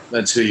star,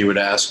 that's who you would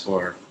ask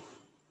for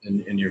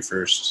in your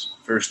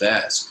first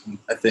ask.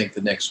 I think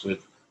the Knicks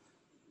would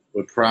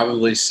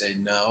probably say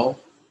no,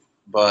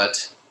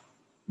 but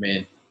I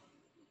mean,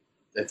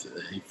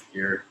 if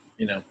you're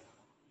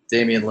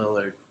Damian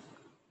Lillard,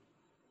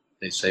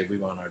 they say we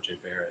want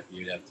RJ Barrett,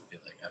 you'd have to be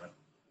like,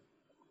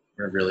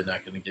 we're really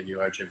not going to give you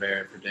RJ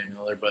Barrett for Damian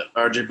Lillard, but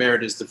RJ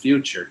Barrett is the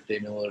future.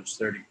 Damian Lillard's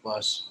 30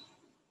 plus.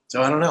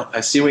 So I don't know. I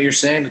see what you're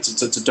saying.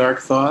 It's a dark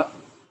thought.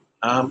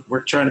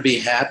 We're trying to be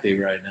happy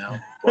right now,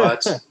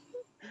 but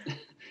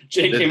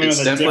Jake came in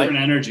with a different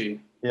energy.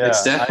 Yeah,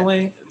 it's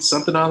definitely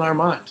something on our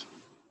mind.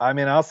 I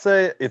mean, I'll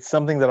say it's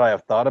something that I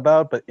have thought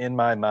about, but in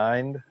my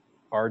mind,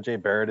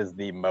 RJ Barrett is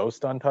the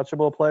most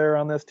untouchable player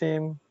on this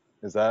team.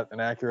 Is that an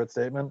accurate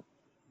statement?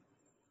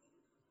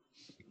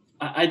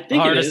 I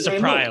think hardest it is. to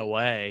pry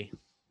away.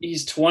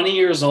 He's 20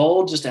 years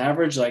old, just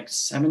averaged like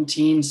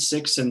 17,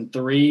 6, and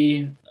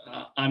 3.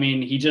 I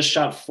mean, he just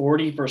shot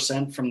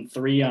 40% from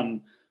 3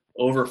 on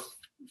over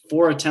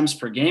 4 attempts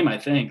per game, I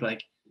think.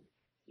 Like,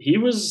 he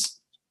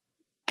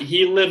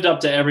lived up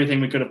to everything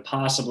we could have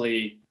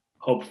possibly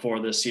hoped for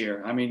this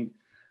year. I mean,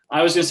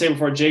 I was going to say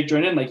before Jake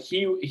joined in, like,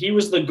 he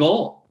was the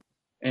goal.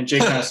 And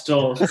Jake kind of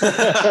stole what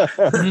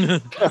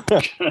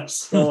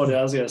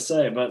I was going to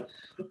say. But,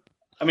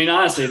 I mean,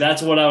 honestly,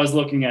 that's what I was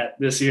looking at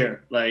this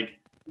year. Like,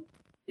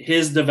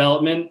 his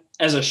development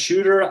as a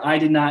shooter, I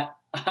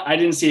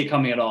didn't see it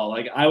coming at all.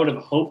 Like, I would have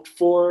hoped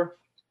for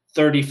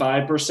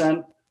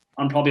 35%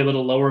 on probably a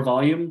little lower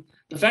volume.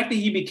 The fact that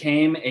he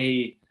became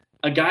a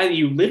guy that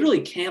you literally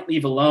can't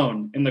leave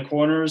alone in the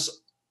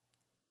corners,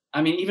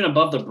 I mean, even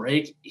above the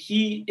break,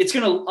 it's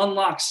going to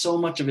unlock so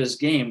much of his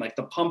game, like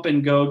the pump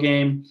and go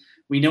game.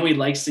 We know he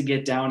likes to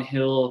get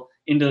downhill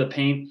into the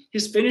paint.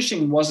 His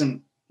finishing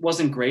wasn't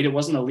great. It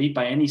wasn't elite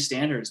by any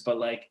standards, but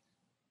like,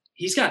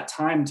 he's got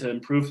time to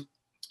improve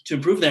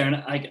there.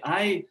 And like,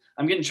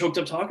 I'm getting choked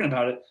up talking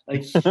about it.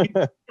 Like,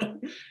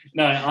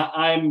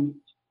 no,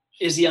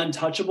 is he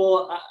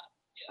untouchable?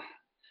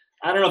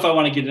 I don't know if I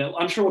want to get into it.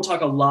 I'm sure we'll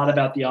talk a lot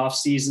about the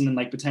offseason and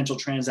like potential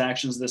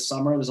transactions this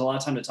summer. There's a lot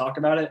of time to talk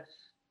about it.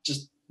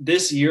 Just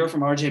this year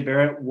from RJ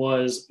Barrett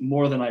was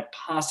more than I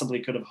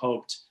possibly could have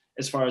hoped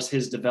as far as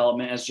his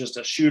development as just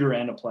a shooter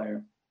and a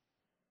player.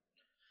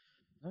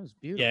 That was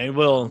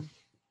beautiful.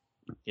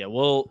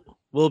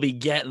 We'll be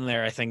getting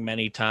there, I think,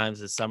 many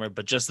times this summer,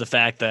 but just the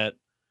fact that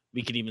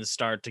we could even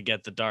start to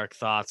get the dark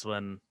thoughts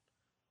when,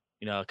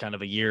 kind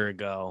of a year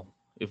ago,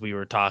 if we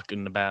were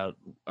talking about,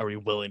 are we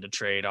willing to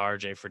trade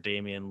RJ for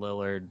Damian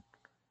Lillard?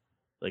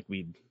 Like,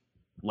 we'd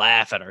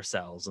laugh at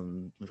ourselves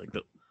and like,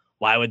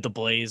 why would the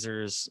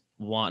Blazers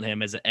want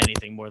him as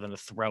anything more than a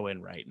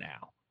throw-in right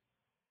now?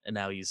 And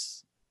now he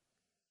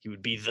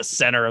would be the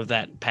center of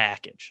that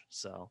package.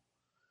 So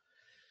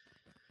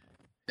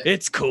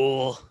it's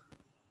cool.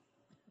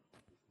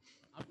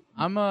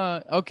 I'm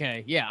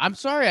okay. Yeah, I'm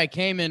sorry I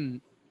came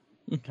in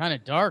kind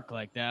of dark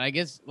like that. I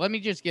guess let me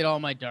just get all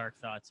my dark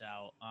thoughts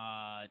out.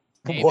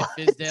 David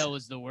Fizdale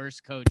was the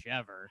worst coach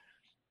ever.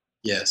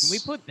 Yes. Can we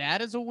put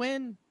that as a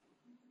win?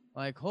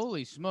 Like,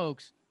 holy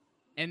smokes.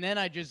 And then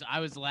I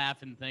was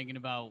laughing thinking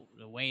about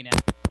the Wayne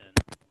Ellington.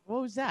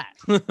 What was that?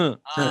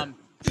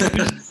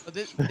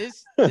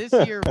 This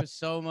year was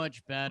so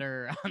much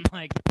better on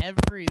like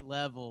every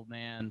level,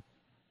 man.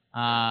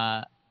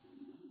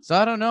 So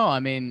I don't know.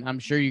 I mean, I'm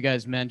sure you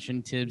guys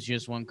mentioned Tibbs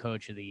just won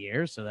Coach of the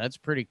Year, so that's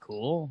pretty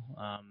cool.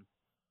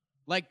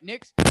 Like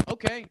Knicks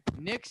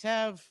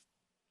have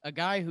a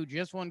guy who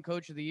just won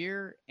Coach of the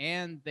Year,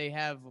 and they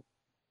have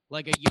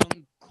like a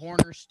young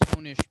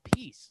cornerstone-ish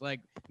piece. Like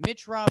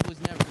Mitch Rob was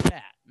never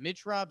that.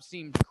 Mitch Rob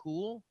seemed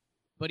cool,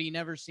 but he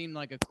never seemed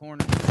like a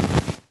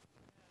cornerstone.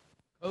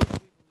 Coach, we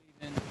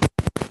believe in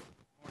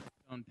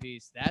cornerstone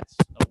piece. That's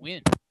a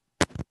win.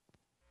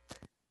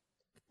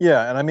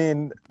 Yeah, and I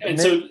mean,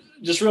 so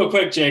just real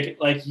quick, Jake,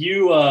 like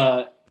you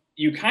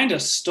kind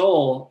of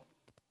stole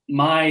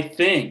my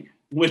thing,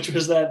 which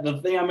was that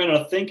the thing I'm going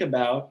to think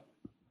about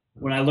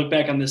when I look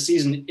back on this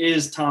season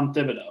is Tom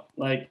Thibodeau.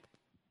 Like,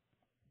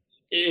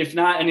 if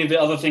not any of the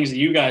other things that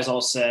you guys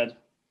all said,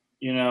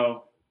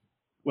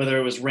 whether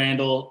it was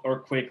Randall or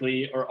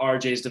Quickly or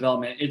RJ's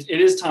development, it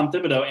is Tom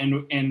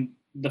Thibodeau. And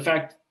the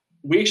fact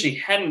we actually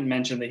hadn't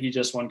mentioned that he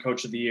just won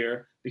Coach of the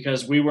Year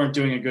because we weren't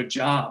doing a good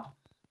job,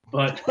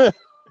 but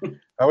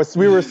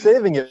we were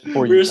saving it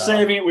for you. We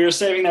were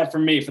saving that for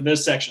me for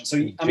this section. So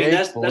I mean,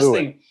 that's the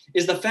thing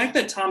is the fact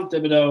that Tom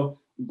Thibodeau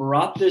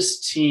brought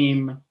this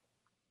team,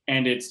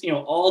 and it's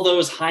all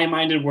those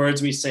high-minded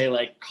words we say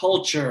like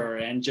culture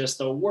and just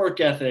the work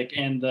ethic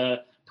and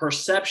the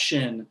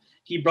perception.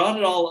 He brought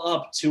it all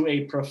up to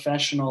a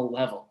professional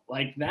level.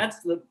 Like that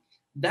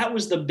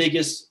was the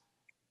biggest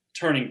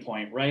turning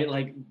point, right?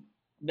 Like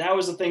that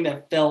was the thing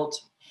that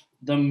felt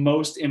the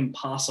most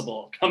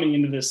impossible coming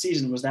into this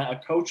season, was that a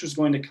coach was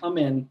going to come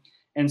in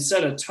and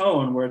set a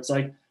tone where it's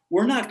like,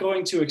 we're not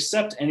going to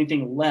accept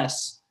anything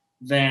less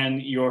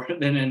than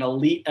an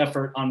elite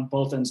effort on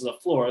both ends of the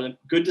floor.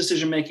 Good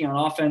decision-making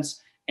on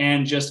offense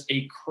and just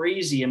a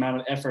crazy amount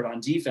of effort on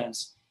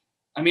defense.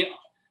 I mean,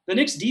 the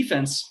Knicks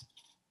defense,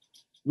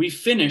 we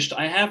finished,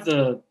 I have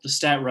the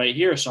stat right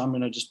here, so I'm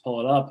going to just pull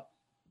it up.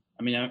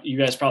 I mean, you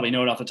guys probably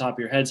know it off the top of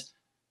your heads.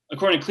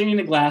 According to Cleaning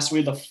the Glass, we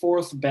had the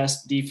 4th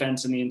best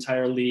defense in the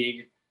entire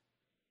league.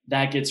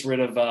 That gets rid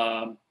of,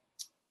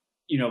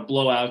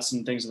 blowouts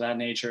and things of that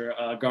nature,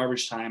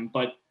 garbage time.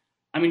 But,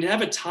 I mean, to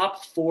have a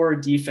top 4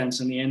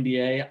 defense in the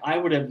NBA, I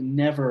would have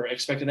never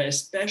expected that,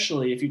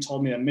 especially if you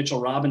told me that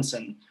Mitchell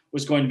Robinson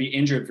was going to be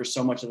injured for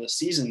so much of the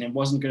season and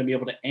wasn't going to be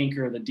able to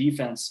anchor the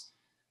defense.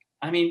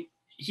 I mean,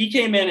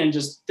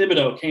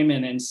 Thibodeau came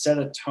in and set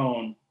a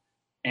tone.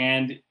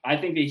 And I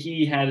think that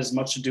he had as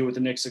much to do with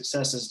the Knicks'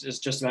 success as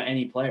just about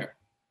any player.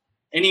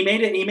 And he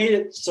made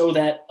it so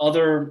that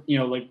other,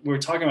 like we were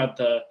talking about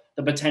the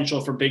potential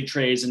for big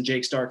trades and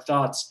Jake's dark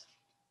thoughts.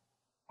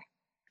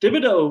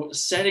 Thibodeau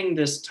setting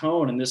this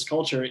tone and this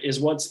culture is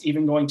what's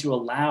even going to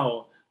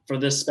allow for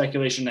this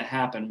speculation to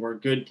happen, where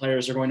good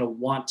players are going to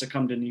want to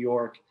come to New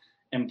York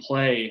and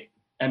play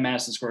at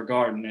Madison Square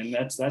Garden. And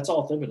that's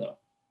all Thibodeau.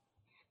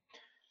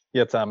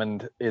 Yeah, Tom,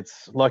 and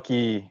it's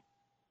lucky.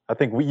 I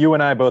think you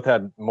and I both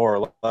had more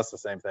or less the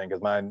same thing,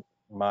 because my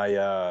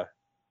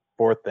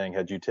 4th thing,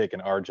 had you taken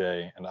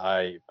RJ and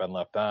I been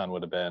left on,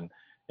 would have been,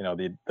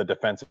 the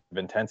defensive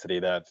intensity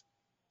that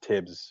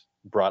Tibbs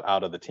brought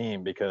out of the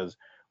team, because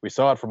we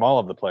saw it from all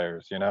of the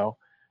players.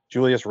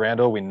 Julius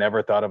Randle, we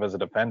never thought of as a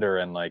defender,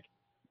 and like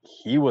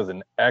he was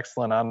an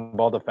excellent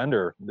on-ball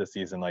defender this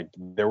season. Like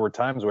there were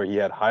times where he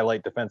had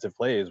highlight defensive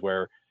plays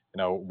where,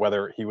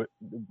 whether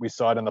we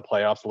saw it in the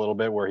playoffs a little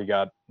bit where he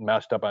got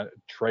matched up on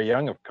Trae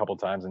Young a couple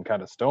times and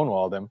kind of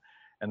stonewalled him.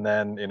 And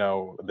then,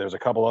 there's a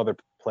couple other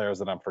players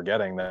that I'm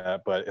forgetting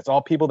but it's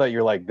all people that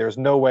you're like, there's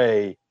no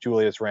way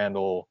Julius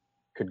Randle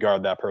could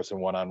guard that person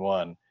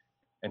one-on-one.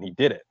 And he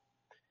did it.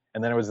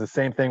 And then it was the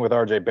same thing with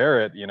RJ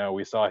Barrett.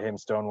 We saw him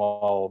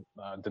stonewall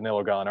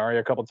Danilo Gallinari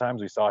a couple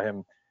times. We saw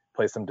him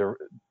play some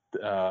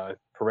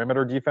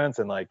perimeter defense,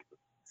 and like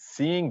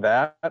seeing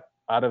that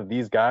out of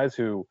these guys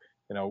who,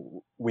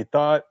 we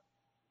thought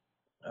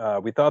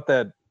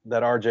that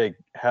RJ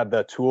had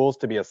the tools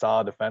to be a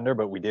solid defender,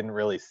 but we didn't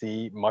really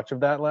see much of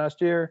that last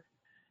year.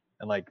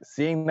 And like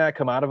seeing that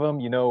come out of him,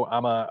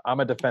 I'm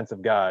a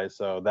defensive guy,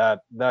 so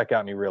that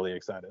got me really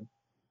excited.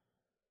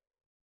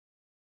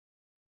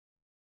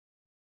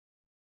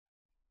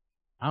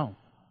 Oh,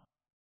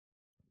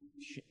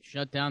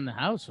 shut down the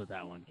house with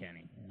that one,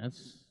 Kenny.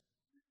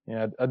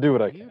 I do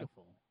what I can.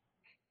 Beautiful.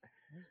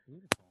 That's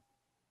beautiful.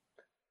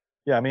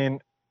 Yeah, I mean,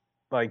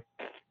 like,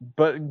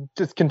 but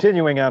just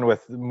continuing on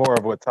with more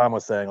of what Tom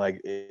was saying,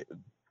 like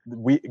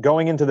we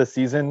going into the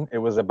season, it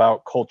was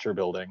about culture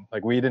building.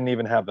 Like we didn't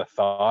even have the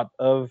thought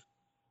of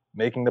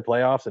making the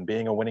playoffs and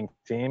being a winning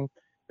team.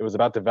 It was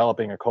about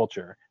developing a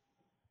culture,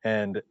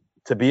 and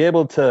to be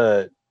able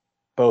to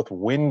both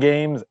win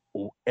games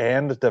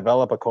and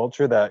develop a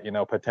culture that,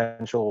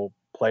 potential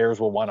players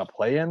will want to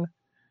play in.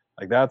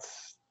 Like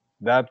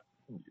that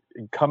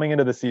coming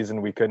into the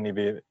season, we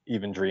couldn't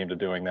even dreamed of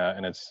doing that.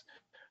 And it's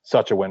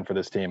such a win for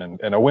this team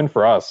and a win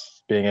for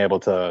us being able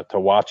to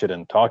watch it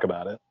and talk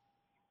about it.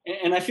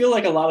 And I feel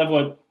like a lot of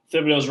what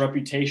Thibodeau's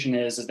reputation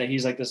is that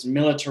he's like this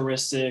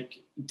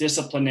militaristic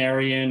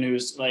disciplinarian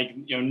who's like,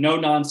 no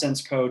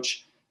nonsense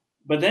coach.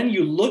 But then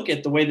you look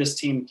at the way this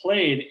team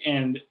played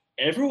and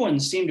everyone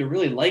seemed to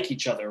really like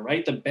each other,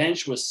 right? The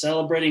bench was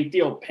celebrating.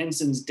 Theo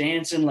Pinson's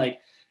dancing. Like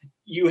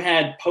you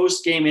had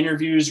post-game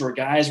interviews where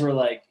guys were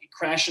like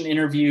crashing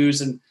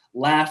interviews and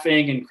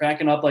laughing and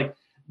cracking up. Like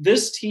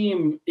this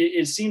team,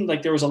 it seemed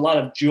like there was a lot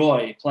of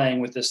joy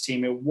playing with this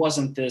team. It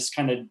wasn't this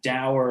kind of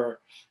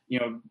dour,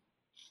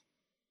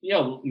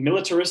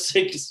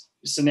 militaristic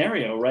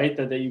scenario, right?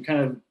 That you kind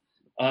of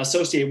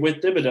associate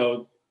with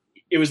Thibodeau.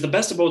 It was the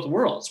best of both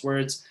worlds,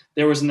 where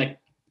there was an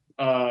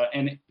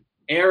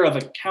air of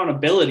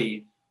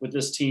accountability with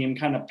this team,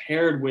 kind of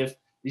paired with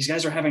these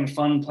guys are having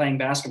fun playing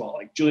basketball.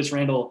 Like Julius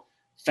Randle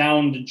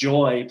found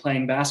joy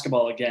playing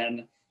basketball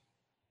again,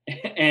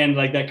 and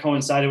like that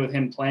coincided with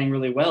him playing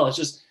really well. It's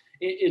just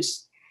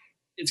it's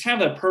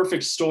kind of the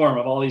perfect storm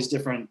of all these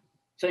different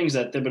things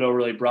that Thibodeau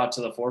really brought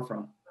to the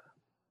forefront.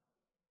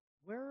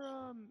 Where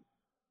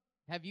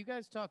have you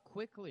guys talked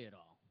quickly at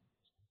all?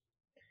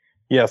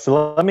 Yeah,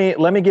 so let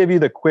me give you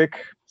the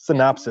quick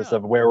synopsis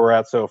of where we're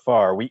at so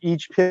far. We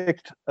each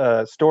picked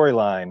a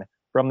storyline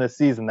from this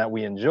season that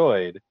we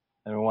enjoyed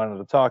and we wanted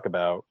to talk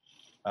about.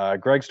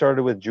 Greg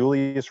started with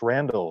Julius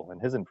Randle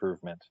and his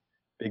improvement.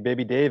 Big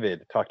Baby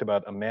David talked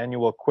about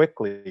Emmanuel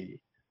Quickley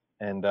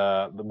and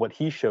what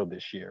he showed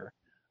this year.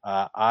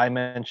 I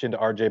mentioned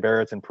RJ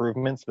Barrett's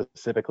improvement,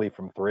 specifically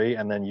from 3,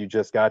 and then you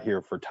just got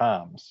here for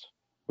Tom's,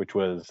 which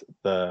was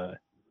the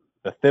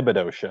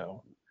Thibodeau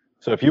show.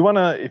 So if you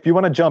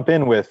wanna jump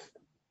in with,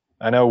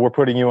 I know we're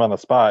putting you on the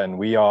spot, and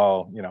we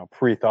all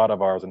pre-thought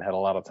of ours and had a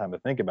lot of time to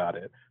think about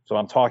it. So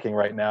I'm talking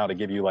right now to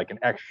give you like an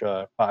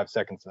extra 5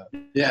 seconds.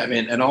 Yeah, I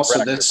mean, and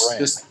also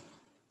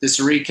this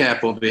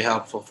recap will be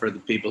helpful for the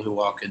people who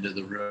walk into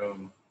the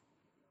room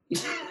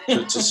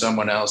to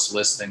someone else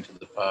listening to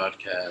the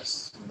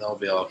podcast, and they'll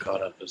be all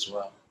caught up as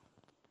well.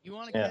 You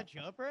want to catch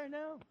up right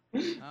now?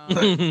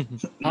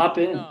 Hop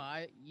in. No,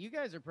 you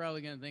guys are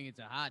probably going to think it's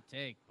a hot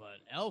take, but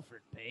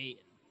Elfrid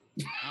Payton.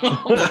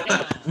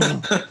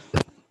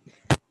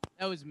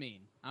 That was mean.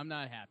 I'm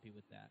not happy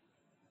with that.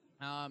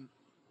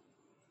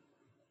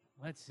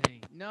 Let's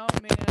see. No,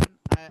 man,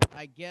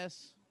 I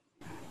guess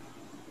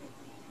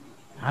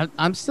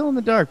I'm still in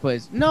the dark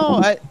place.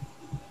 No,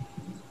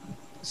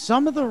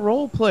 some of the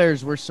role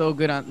players were so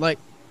good on, like,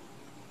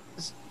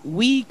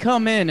 we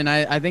come in, and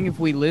I think if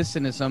we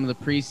listen to some of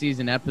the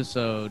preseason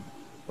episode,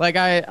 like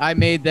I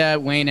made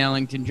that Wayne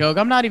Ellington joke.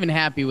 I'm not even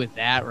happy with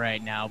that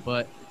right now,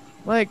 but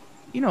like,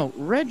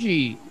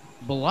 Reggie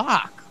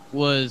Block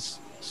was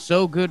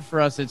so good for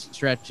us at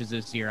stretches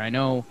this year. I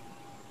know,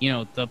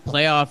 the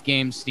playoff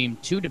games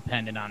seemed too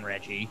dependent on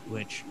Reggie,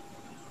 which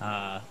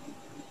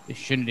it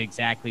shouldn't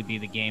exactly be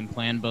the game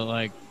plan, but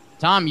like,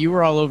 Tom, you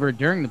were all over it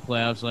during the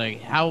playoffs,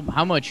 like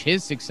how much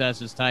his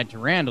success is tied to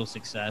Randall's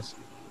success.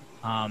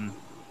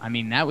 I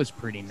mean, that was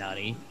pretty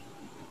nutty.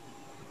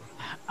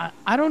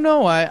 I don't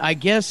know. I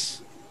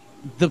guess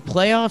the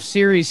playoff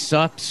series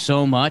sucked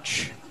so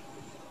much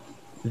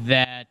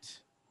that,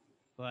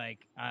 like,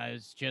 I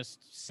was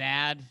just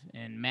sad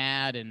and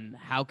mad, and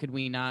how could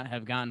we not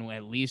have gotten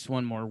at least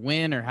one more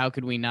win, or how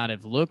could we not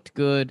have looked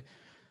good?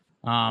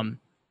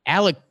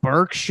 Alec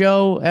Burke's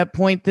show at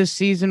point this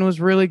season was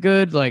really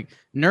good. Like,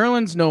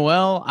 Nerlens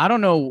Noel, I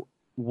don't know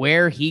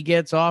where he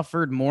gets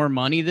offered more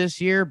money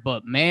this year,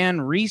 but man,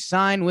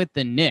 re-sign with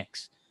the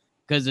Knicks,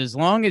 because as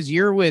long as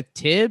you're with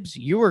Tibbs,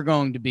 you are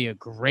going to be a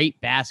great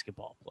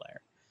basketball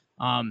player.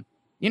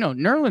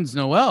 Nerlens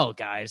Noel,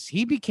 guys,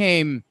 he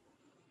became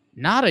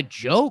not a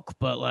joke,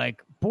 but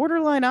like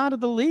borderline out of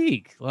the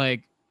league.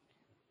 Like,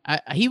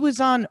 he was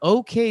on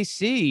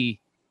OKC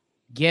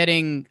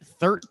getting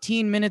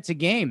 13 minutes a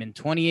game in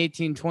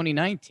 2018,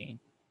 2019.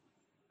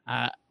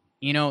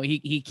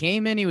 He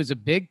came in, he was a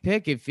big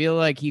pick. I feel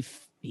like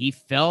he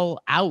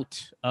fell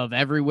out of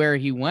everywhere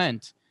he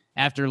went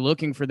after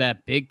looking for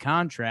that big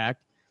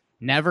contract.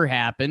 Never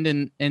happened.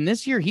 And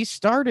this year he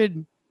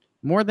started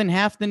more than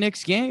half the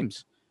Knicks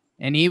games,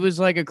 and he was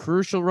like a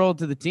crucial role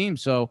to the team.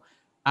 So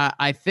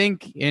I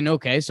think,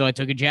 so I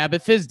took a jab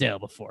at Fizdale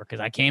before because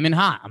I came in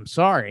hot. I'm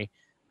sorry.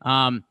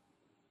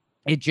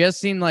 It just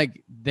seemed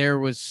like there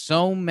was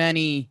so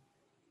many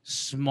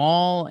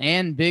small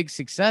and big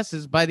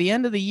successes. By the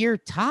end of the year,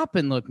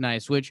 Toppin looked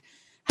nice, which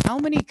how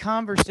many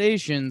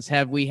conversations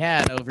have we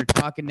had over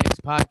Talking Knicks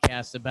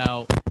podcast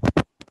about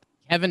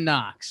Kevin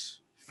Knox,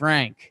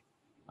 Frank?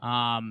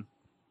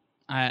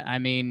 I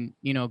mean,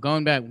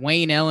 going back,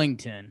 Wayne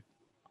Ellington,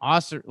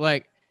 Oscar,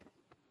 like,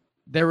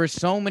 there were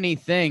so many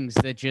things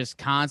that just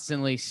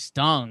constantly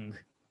stung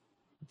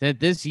that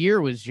this year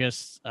was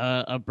just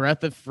a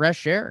breath of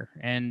fresh air.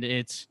 And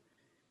it's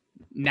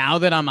now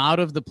that I'm out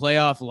of the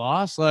playoff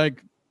loss,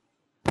 like,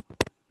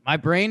 my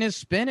brain is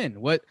spinning.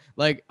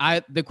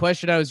 The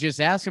question I was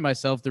just asking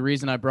myself, the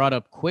reason I brought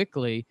up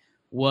Quickly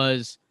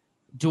was,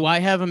 do I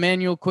have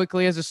Emmanuel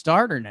Quickly as a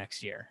starter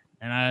next year?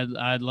 And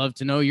I'd love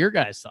to know your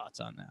guys' thoughts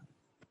on that.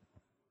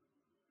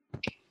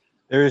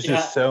 There's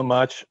just so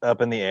much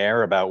up in the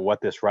air about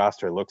what this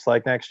roster looks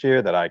like next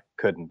year that I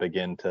couldn't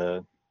begin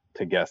to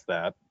guess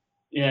that.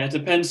 Yeah, it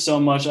depends so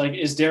much. Like,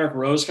 is Derrick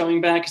Rose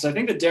coming back? Because I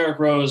think that Derrick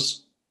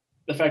Rose,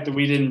 the fact that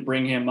we didn't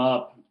bring him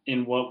up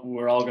in what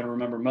we're all going to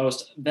remember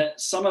most, that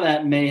some of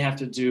that may have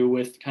to do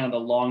with kind of the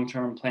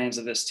long-term plans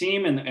of this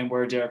team and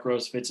where Derrick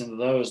Rose fits into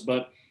those.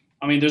 But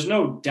I mean, there's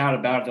no doubt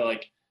about it that,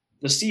 like,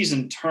 the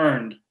season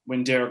turned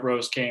when Derrick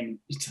Rose came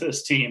to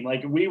this team.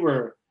 Like, we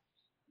were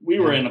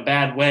in a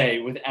bad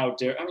way without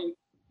Derrick. I mean,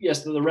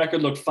 yes, the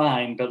record looked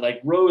fine, but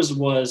like, Rose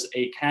was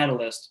a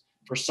catalyst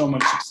for so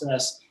much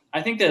success.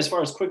 I think that as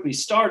far as Quickly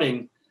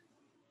starting,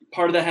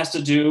 part of that has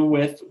to do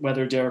with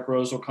whether Derrick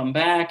Rose will come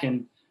back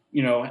and,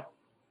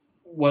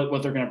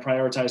 what they're going to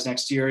prioritize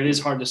next year. It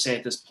is hard to say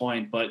at this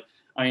point, but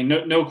I mean,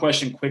 no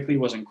question Quickly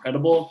was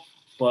incredible,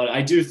 but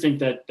I do think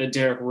that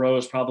Derrick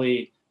Rose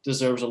probably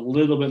deserves a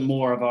little bit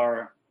more of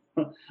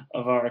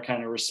our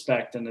kind of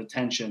respect and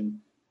attention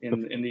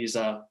in these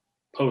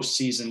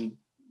postseason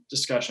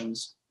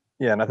discussions.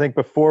 Yeah, and I think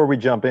before we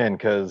jump in,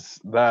 because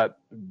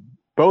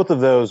both of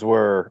those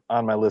were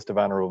on my list of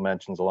honorable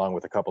mentions, along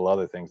with a couple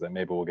other things that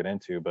maybe we'll get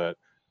into. But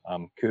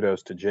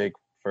kudos to Jake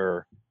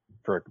for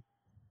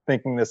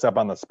thinking this up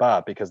on the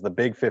spot, because the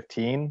Big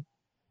 15,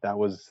 that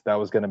was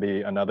going to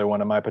be another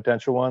one of my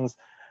potential ones.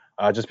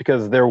 Just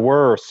because there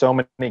were so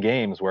many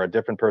games where a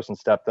different person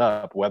stepped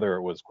up, whether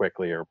it was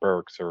Quickly or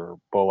Burks or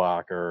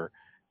Bullock or,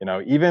 I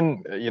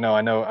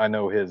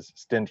know his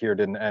stint here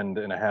didn't end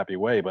in a happy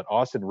way, but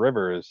Austin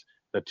Rivers,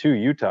 the 2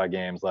 Utah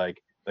games,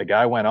 like, the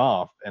guy went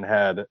off and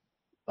had,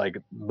 like,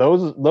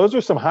 those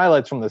are some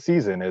highlights from the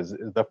season. Is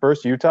the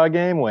first Utah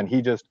game when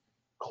he just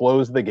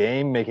closed the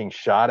game, making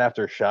shot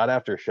after shot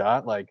after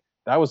shot. Like,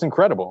 that was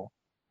incredible.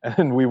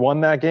 And we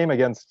won that game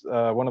against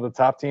one of the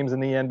top teams in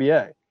the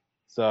NBA.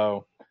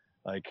 So,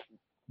 like,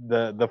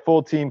 the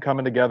full team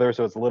coming together.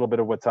 So it's a little bit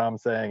of what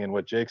Tom's saying and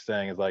what Jake's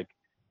saying is, like,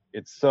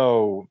 it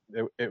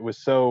was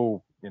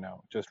so,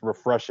 just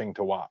refreshing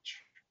to watch.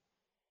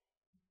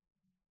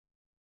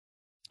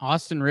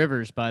 Austin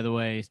Rivers, by the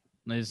way,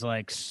 is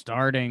like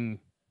starting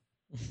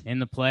in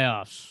the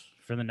playoffs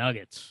for the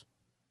Nuggets.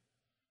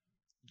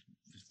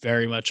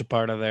 Very much a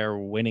part of their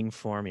winning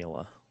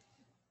formula.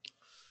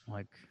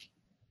 Like,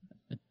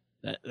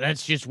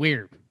 that's just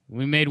weird.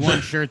 We made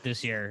one shirt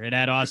this year. It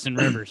had Austin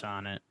Rivers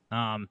on it.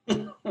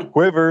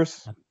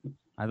 Quivers.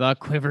 I thought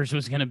Quivers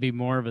was going to be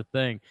more of a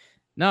thing.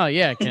 No,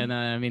 yeah, Ken.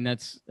 I mean,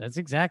 that's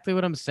exactly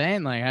what I'm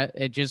saying. Like,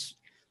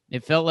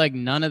 it felt like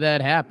none of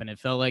that happened. It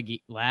felt like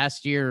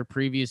last year or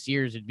previous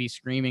years, it'd be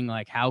screaming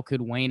like, how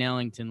could Wayne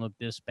Ellington look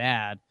this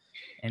bad?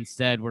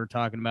 Instead, we're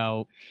talking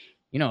about,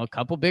 a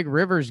couple big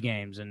Rivers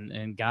games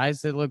and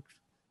guys that look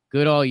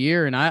good all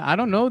year. And I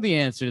don't know the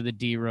answer to the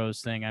D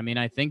Rose thing. I mean,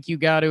 I think you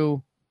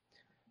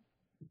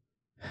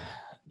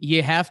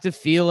have to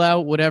feel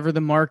out whatever the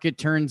market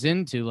turns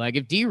into. Like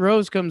if D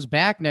Rose comes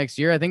back next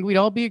year, I think we'd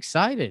all be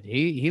excited.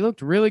 He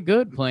looked really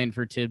good playing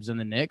for Tibbs and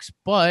the Knicks,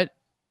 but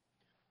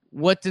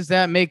what does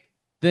that make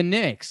the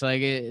Knicks?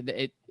 Like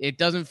it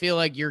doesn't feel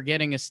like you're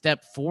getting a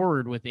step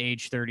forward with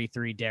age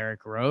 33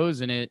 Derrick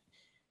Rose, and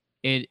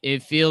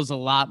it feels a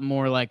lot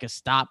more like a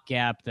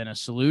stopgap than a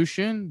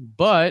solution.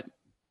 But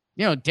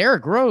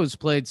Derrick Rose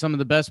played some of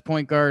the best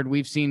point guard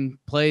we've seen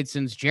played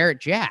since Jarrett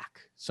Jack.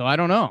 So I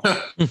don't know.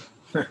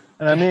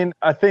 And I mean,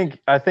 I think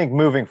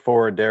moving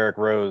forward, Derrick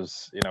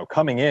Rose,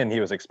 coming in, he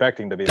was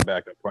expecting to be the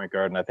backup point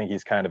guard, and I think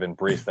he's kind of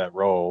embraced that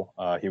role.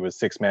 He was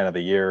Sixth Man of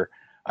the Year.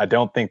 I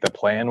don't think the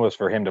plan was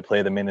for him to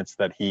play the minutes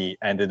that he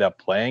ended up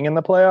playing in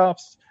the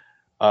playoffs.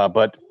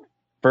 But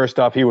first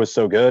off, he was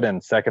so good,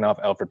 and second off,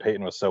 Elfrid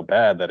Payton was so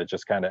bad that it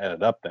just kind of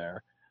ended up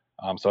there.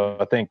 So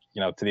I think,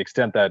 to the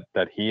extent that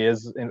he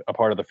is a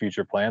part of the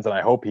future plans, and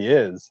I hope he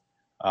is,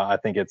 I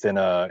think it's in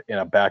a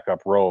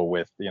backup role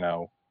with,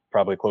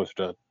 probably closer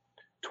to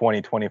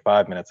 20,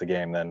 25 minutes a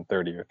game than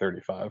 30 or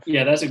 35.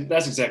 Yeah, that's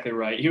exactly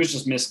right. He was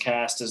just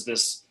miscast as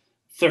this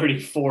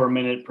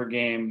 34-minute per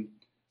game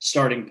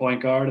starting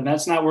point guard, and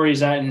that's not where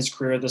he's at in his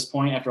career at this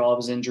point after all of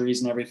his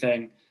injuries and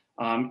everything.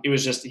 It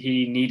was just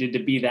he needed to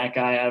be that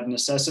guy out of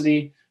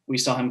necessity. We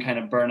saw him kind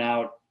of burn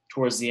out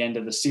towards the end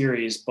of the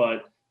series,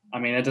 but I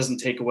mean, that doesn't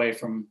take away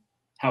from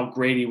how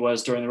great he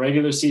was during the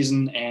regular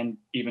season and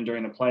even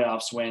during the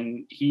playoffs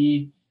when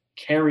he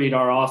carried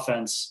our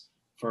offense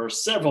for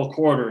several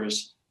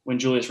quarters when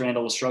Julius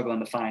Randle was struggling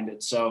to find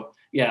it. So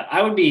yeah,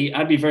 I'd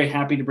be very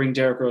happy to bring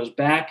Derrick Rose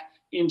back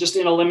in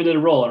a limited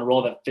role, in a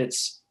role that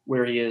fits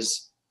where he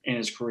is in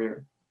his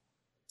career.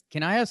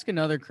 Can I ask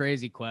another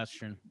crazy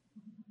question?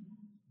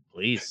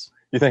 Please.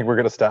 You think we're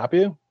going to stop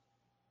you?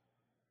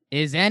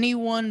 Is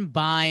anyone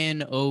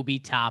buying Obi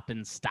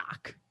Toppin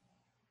stock?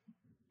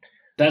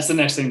 That's the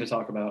next thing to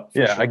talk about.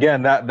 Yeah, sure.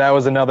 Again, that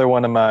was another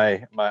one of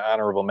my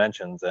honorable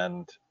mentions,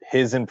 and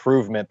his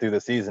improvement through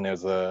the season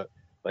is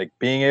like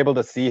being able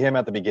to see him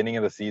at the beginning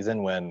of the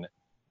season when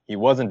he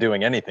wasn't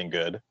doing anything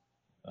good.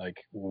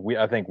 Like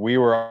I think we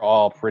were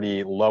all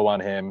pretty low on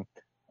him,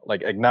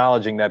 like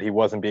acknowledging that he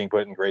wasn't being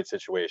put in great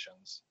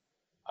situations.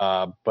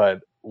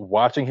 But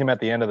watching him at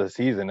the end of the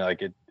season,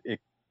 like it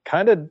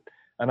kind of,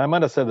 and I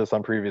might have said this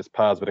on previous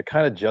pods, but it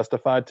kind of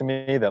justified to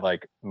me that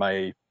like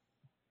my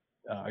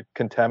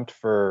contempt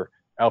for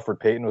Elfrid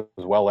Payton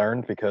was well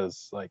earned,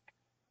 because like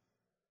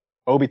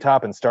Obi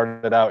Toppin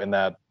started out in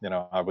that,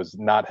 I was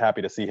not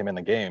happy to see him in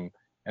the game.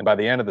 And by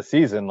the end of the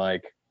season,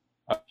 like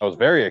I was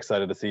very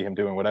excited to see him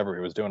doing whatever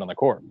he was doing on the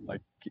court.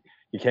 Like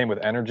he came with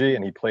energy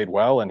and he played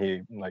well, and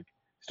he like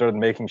started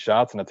making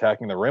shots and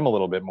attacking the rim a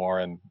little bit more.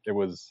 And it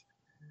was,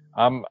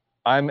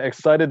 I'm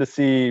excited to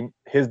see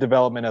his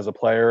development as a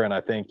player. And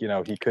I think,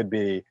 he could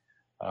be,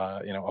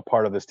 a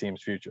part of this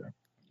team's future.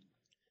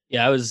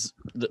 Yeah, I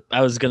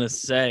was going to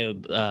say,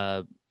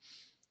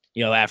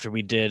 after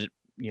we did,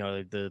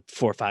 the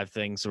 4 or 5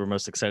 things we're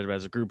most excited about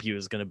as a group, he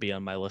was going to be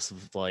on my list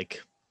of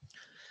like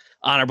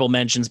honorable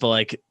mentions, but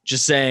like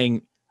just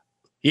saying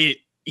he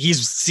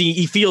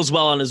feels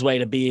well on his way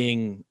to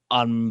being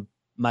on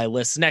my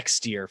list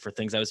next year for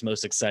things I was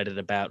most excited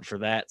about for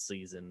that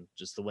season,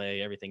 just the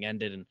way everything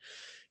ended. And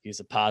he's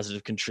a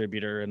positive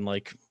contributor and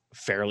like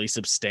fairly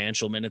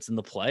substantial minutes in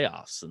the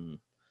playoffs. And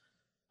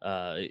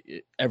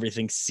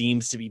everything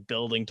seems to be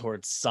building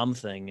towards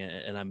something,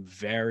 and I'm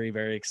very,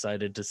 very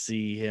excited to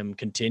see him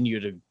continue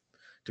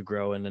to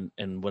grow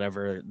and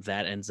whatever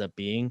that ends up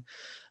being.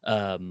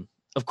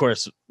 Of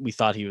course, we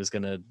thought he was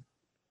going to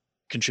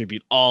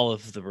contribute all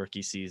of the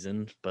rookie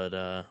season,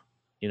 but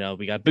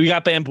we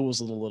got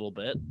bamboozled a little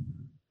bit.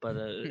 But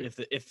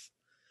if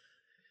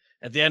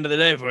at the end of the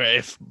day,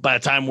 if by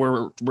the time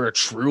we're a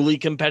truly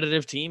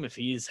competitive team, if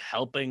he's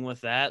helping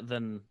with that,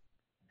 then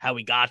how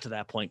we got to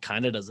that point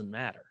kind of doesn't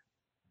matter.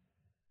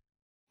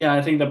 Yeah,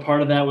 I think that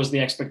part of that was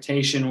the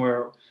expectation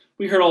where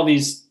we heard all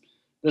this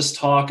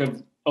talk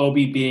of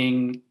Obi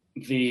being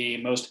the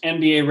most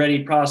NBA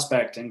ready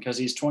prospect, and because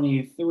he's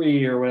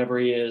 23 or whatever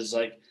he is,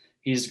 like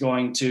he's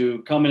going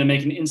to come in and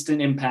make an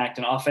instant impact,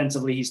 and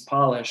offensively he's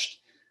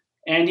polished.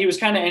 And he was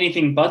kind of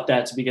anything but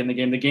that to begin the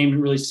game. The game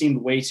really seemed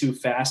way too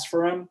fast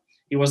for him.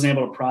 He wasn't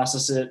able to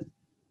process it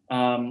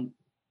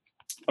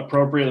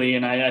appropriately.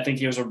 And I think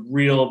he was a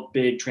real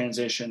big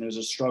transition. There was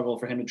a struggle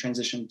for him to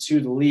transition to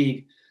the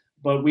league,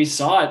 but we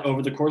saw it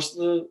over the course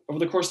of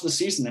the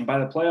season. And by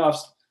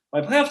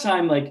playoff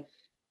time, like,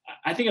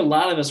 I think a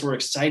lot of us were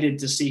excited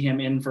to see him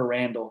in for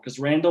Randall, because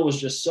Randall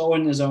was just so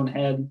in his own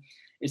head.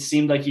 It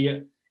seemed like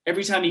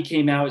every time he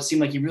came out, it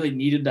seemed like he really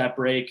needed that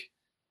break.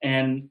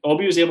 And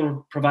Obi was able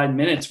to provide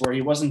minutes where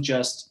he wasn't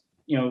just,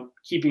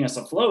 keeping us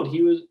afloat.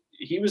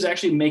 He was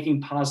actually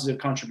making positive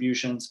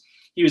contributions.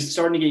 He was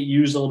starting to get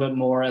used a little bit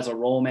more as a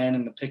roll man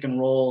in the pick and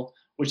roll,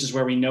 which is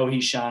where we know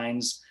he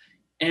shines.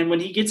 And when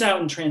he gets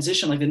out in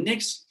transition, like, the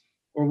Knicks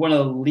were one of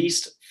the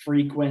least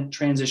frequent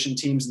transition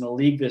teams in the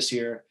league this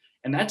year.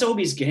 And that's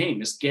Obi's game,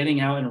 is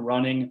getting out and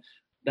running.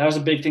 That was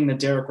a big thing that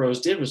Derrick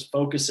Rose did, was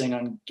focusing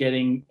on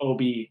getting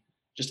Obi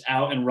just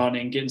out and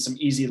running, getting some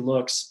easy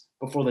looks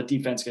before the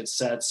defense gets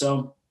set.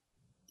 So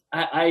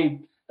I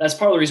that's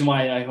part of the reason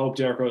why I hope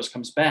Derrick Rose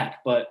comes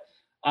back. But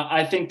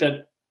I think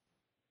that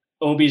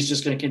Obi is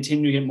just going to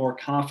continue to get more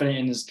confident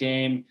in his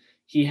game.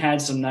 He had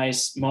some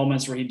nice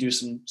moments where he'd do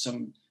some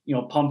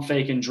pump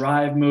fake and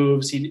drive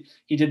moves. He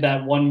did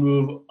that one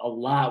move a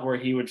lot where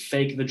he would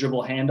fake the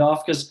dribble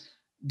handoff, because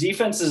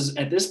defenses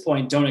at this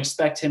point don't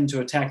expect him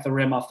to attack the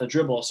rim off the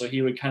dribble. So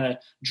he would kind of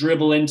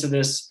dribble into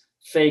this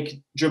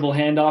fake dribble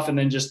handoff and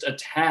then just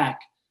attack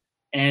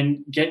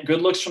and get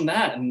good looks from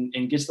that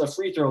and get to the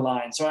free throw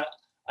line. So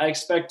I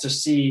expect to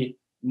see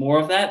more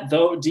of that,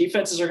 though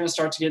defenses are going to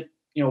start to get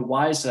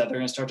wise to that. They're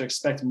going to start to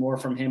expect more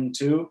from him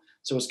too.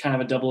 So it's kind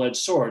of a double-edged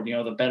sword.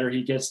 The better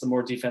he gets, the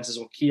more defenses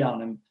will key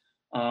on him.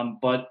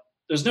 But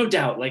there's no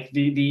doubt, like,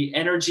 the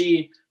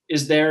energy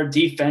is there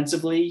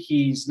defensively.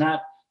 He's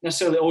not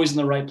necessarily always in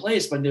the right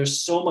place, but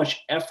there's so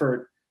much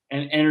effort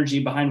and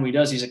energy behind what he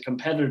does. He's a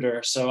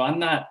competitor. So I'm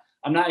not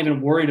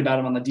even worried about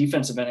him on the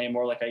defensive end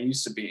anymore like I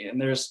used to be. And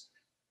there's,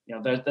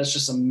 that's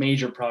just some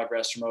major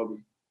progress from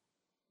Obi.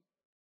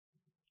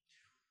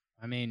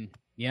 I mean,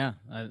 yeah.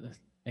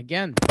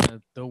 Again,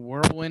 the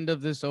whirlwind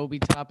of this Obi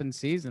Toppin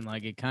season,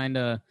 like, we kind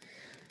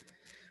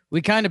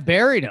of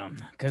buried him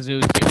because it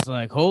was just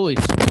like, holy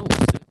smokes,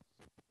 it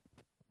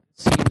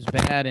seems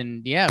bad.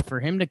 And yeah, for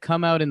him to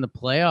come out in the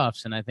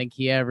playoffs, and I think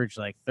he averaged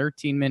like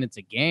 13 minutes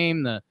a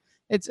game.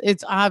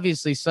 It's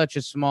obviously such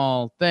a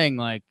small thing.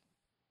 Like,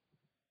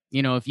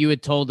 if you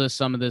had told us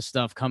some of this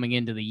stuff coming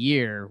into the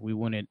year, we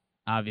wouldn't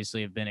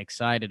obviously have been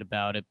excited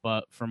about it.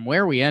 But from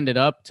where we ended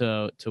up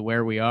to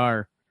where we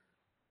are,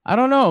 I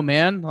don't know,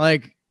 man.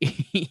 Like,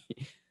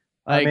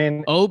 I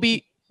mean,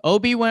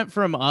 Obi went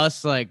from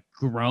us like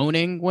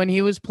groaning when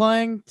he was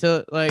playing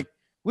to, like,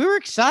 we were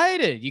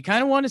excited. You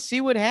kind of want to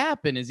see what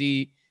happened. Is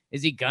he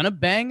gonna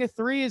bang a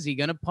three? Is he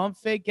gonna pump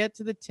fake, get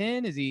to the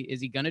 10? Is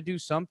he gonna do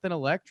something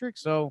electric?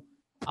 So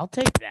I'll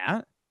take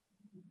that.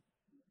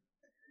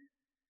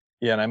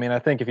 Yeah, and I mean, I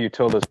think if you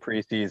told us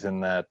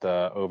preseason that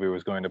Obi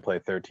was going to play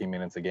 13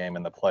 minutes a game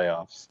in the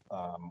playoffs,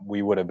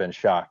 we would have been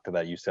shocked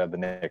that you said the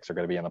Knicks are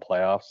going to be in the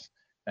playoffs,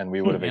 and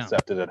we would have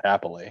accepted it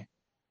happily.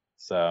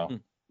 So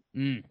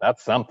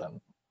that's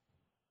something.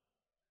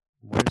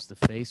 Where's the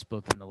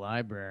Facebook in the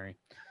library?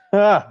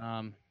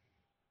 What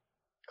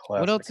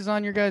else is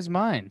on your guys'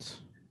 minds?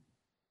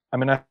 I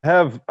mean, I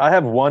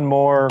have one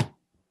more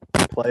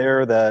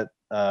player that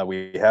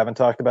we haven't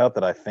talked about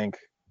that I think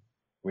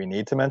we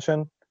need to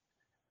mention.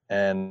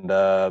 And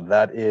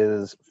that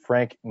is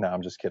Frank. No,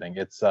 I'm just kidding.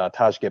 It's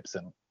Taj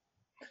Gibson,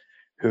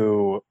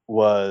 who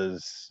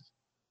was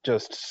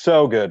just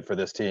so good for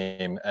this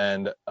team.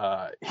 And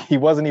he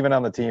wasn't even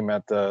on the team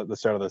at the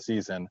start of the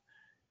season,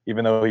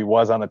 even though he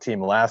was on the team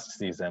last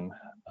season.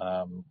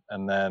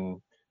 And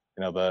then,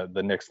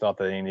 the Knicks thought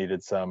that he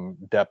needed some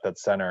depth at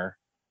center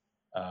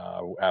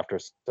after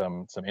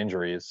some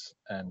injuries.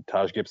 And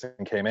Taj Gibson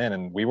came in,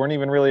 and we weren't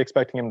even really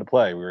expecting him to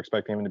play. We were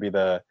expecting him to be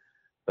the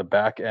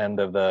back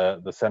end of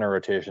the center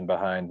rotation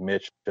behind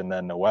Mitch and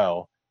then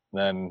Noel.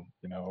 And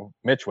then,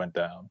 Mitch went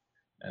down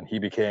and he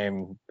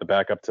became the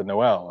backup to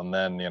Noel. And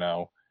then,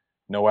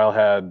 Noel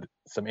had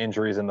some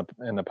injuries in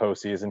the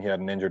postseason. He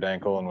had an injured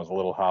ankle and was a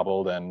little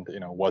hobbled and,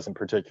 wasn't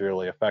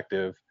particularly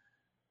effective.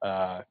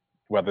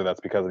 Whether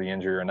that's because of the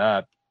injury or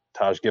not,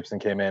 Taj Gibson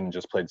came in and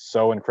just played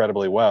so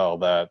incredibly well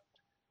that,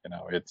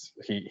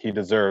 he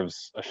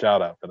deserves a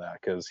shout out for that,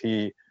 because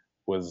he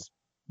was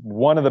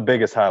one of the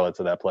biggest highlights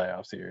of that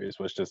playoff series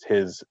was just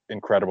his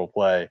incredible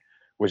play,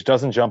 which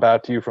doesn't jump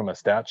out to you from a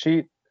stat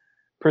sheet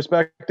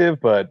perspective,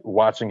 but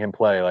watching him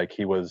play, like,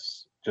 he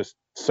was just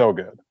so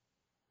good.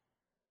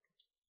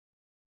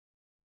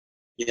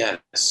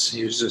 Yes,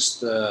 he was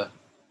just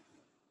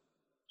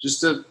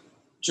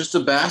a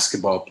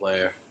basketball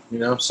player,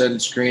 setting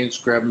screens,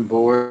 grabbing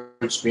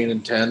boards, being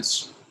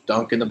intense,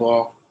 dunking the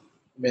ball.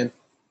 I mean,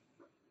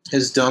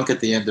 his dunk at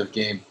the end of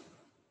game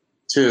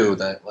 2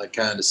 that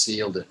kind of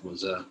sealed it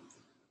was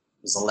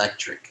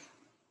electric.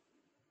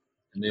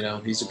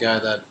 And he's a guy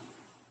that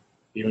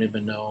you don't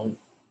even know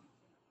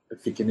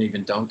if he can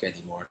even dunk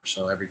anymore.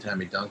 So every time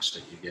he dunks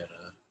it, you get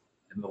a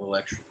little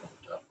extra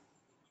pumped up.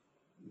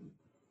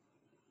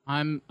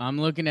 I'm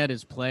looking at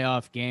his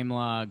playoff game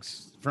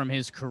logs from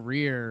his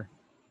career,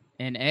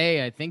 And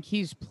I think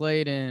he's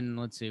played in,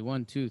 let's see,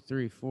 1, 2,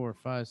 3, 4,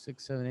 5,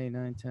 6, 7, 8,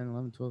 9, 10,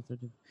 11, 12,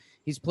 13.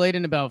 He's played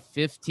in about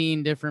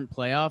 15 different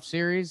playoff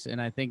series, and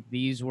I think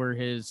these were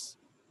his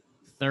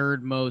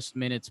third most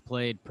minutes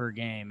played per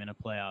game in a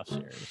playoff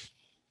series.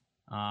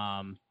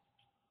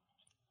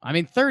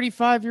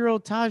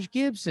 35-year-old Taj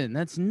Gibson,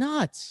 that's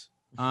nuts.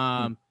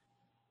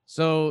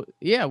 So,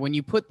 yeah, when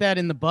you put that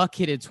in the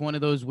bucket, it's one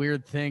of those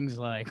weird things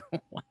like,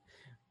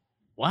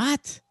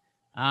 what?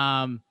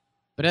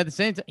 But at the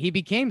same time, he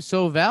became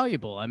so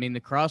valuable. I mean, the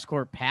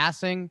cross-court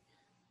passing,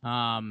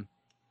 the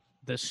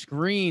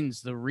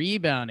screens, the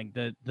rebounding,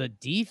 the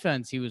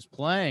defense he was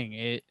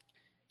playing.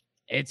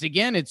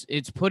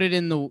 It's put it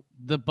in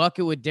the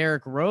bucket with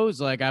Derrick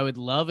Rose. Like, I would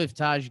love if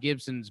Taj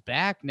Gibson's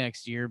back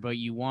next year, but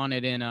you want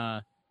it in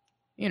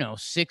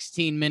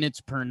 16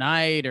 minutes per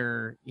night,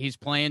 or he's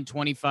playing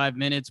 25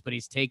 minutes, but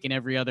he's taking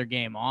every other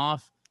game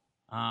off.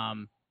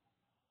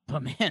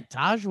 But man,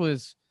 Taj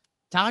was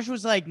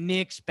like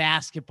Knicks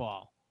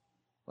basketball.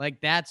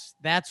 Like that's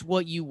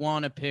what you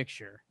want to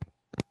picture.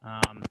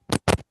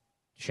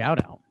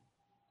 Shout out.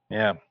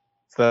 Yeah.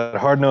 It's that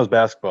hard-nosed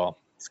basketball.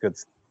 It's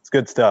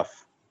good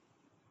stuff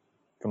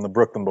from the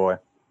Brooklyn boy.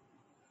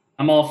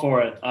 I'm all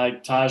for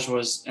it. Taj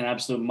was an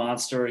absolute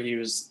monster. He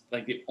was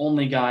like the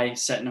only guy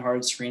setting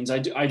hard screens. I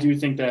do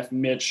think that if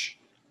Mitch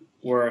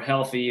were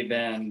healthy,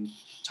 then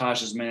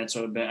Taj's minutes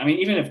would have been. I mean,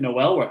 even if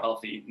Noel were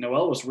healthy,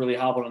 Noel was really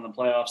hobbled in the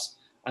playoffs.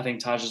 I think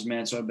Taj's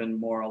minutes would have been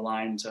more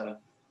aligned to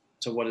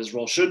what his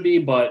role should be.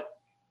 But,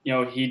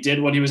 he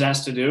did what he was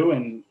asked to do,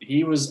 and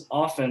he was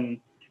often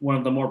one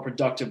of the more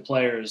productive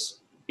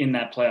players in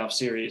that playoff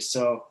series.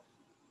 So,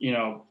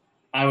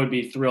 I would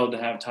be thrilled to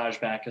have Taj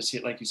back because,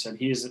 like you said,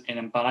 he is an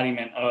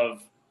embodiment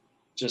of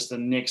just the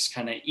Knicks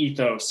kind of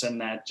ethos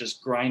and that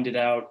just grind it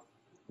out.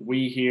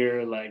 We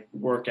here, like,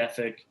 work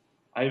ethic.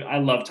 I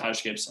love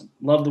Taj Gibson.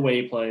 Love the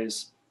way he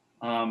plays.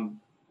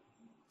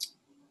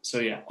 So,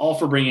 yeah, all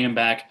for bringing him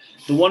back.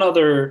 The one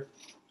other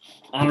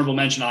honorable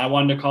mention I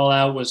wanted to call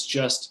out was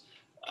just,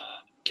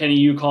 Kenny,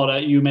 you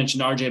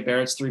mentioned RJ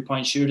Barrett's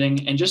three-point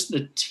shooting and just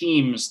the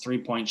team's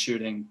three-point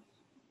shooting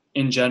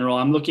in general.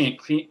 I'm looking at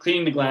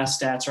cleaning the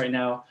glass stats right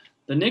now.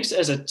 The Knicks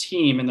as a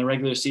team in the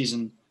regular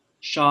season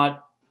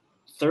shot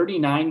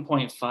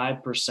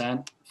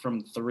 39.5%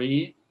 from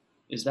three.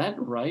 Is that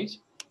right?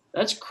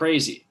 That's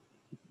crazy.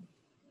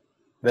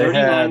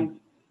 39.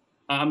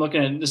 I'm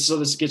looking at this, so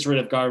this gets rid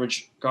of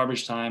garbage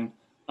time.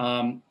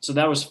 So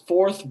that was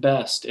fourth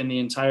best in the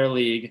entire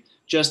league,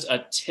 just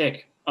a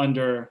tick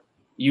under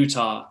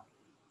Utah,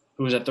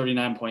 who was at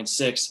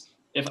 39.6.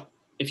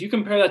 If you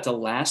compare that to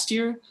last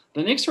year,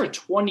 the Knicks were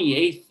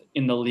 28th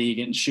in the league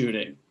in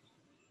shooting.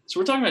 So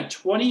we're talking about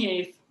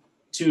 28th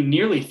to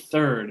nearly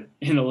third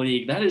in the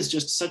league. That is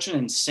just such an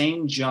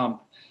insane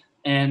jump.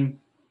 And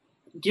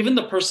given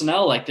the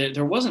personnel, like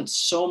there wasn't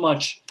so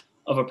much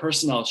of a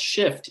personnel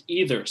shift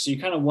either. So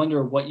you kind of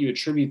wonder what you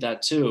attribute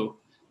that to.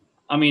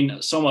 I mean,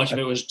 so much of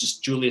it was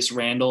just Julius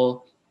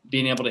Randle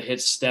being able to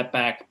hit step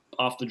back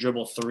off the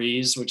dribble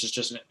threes, which is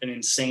just an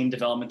insane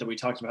development that we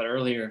talked about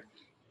earlier.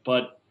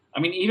 But I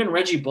mean, even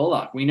Reggie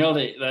Bullock, we know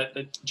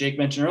that Jake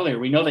mentioned earlier,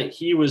 we know that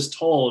he was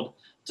told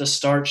to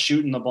start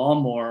shooting the ball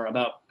more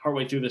about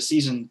partway through the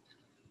season.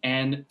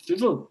 And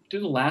through the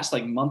last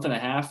month and a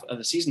half of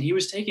the season, he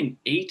was taking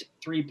 8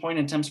 3-point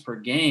attempts per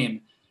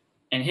game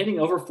and hitting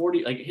over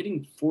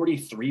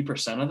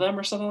 43% of them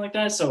or something like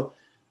that. So,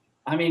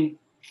 I mean,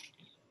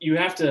 you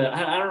have to,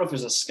 I don't know if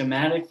it's a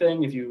schematic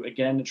thing, if you,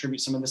 again,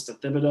 attribute some of this to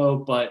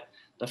Thibodeau, but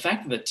the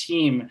fact that the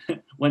team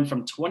went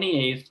from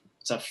 28th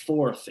to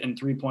 4th in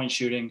 3-point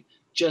shooting,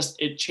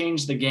 it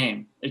changed the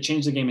game. It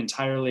changed the game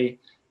entirely.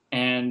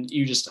 And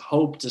you just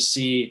hope to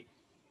see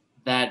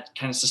that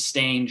kind of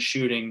sustained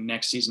shooting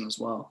next season as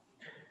well.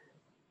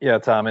 Yeah,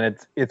 Tom, and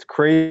it's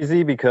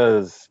crazy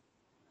because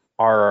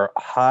our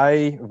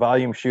high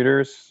volume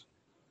shooters,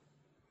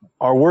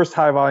 our worst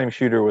high volume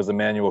shooter was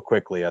Emmanuel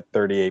Quickley at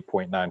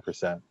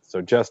 38.9%,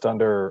 so just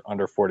under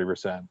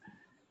 40%.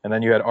 And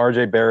then you had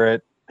RJ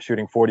Barrett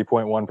shooting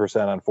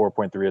 40.1% on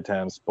 4.3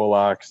 attempts,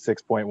 Bullock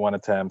 6.1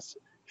 attempts,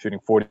 shooting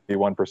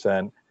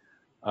 41%.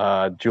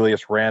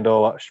 Julius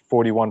Randle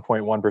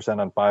 41.1%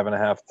 on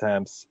 5.5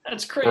 attempts.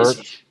 That's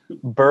crazy.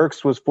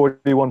 Burks was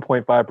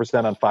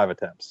 41.5% on 5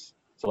 attempts.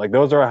 So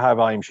those are high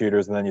volume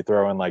shooters, and then you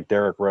throw in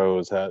Derrick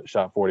Rose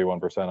shot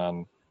 41%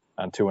 on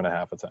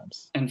 2.5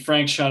 attempts. And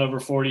Frank shot over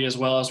 40 as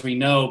well, as we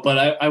know.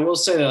 But I will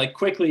say that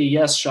Quickley,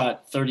 yes,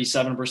 shot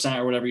 37%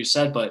 or whatever you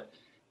said, but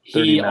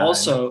he 39.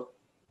 Also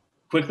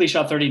Quickley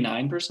shot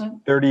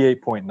 39%?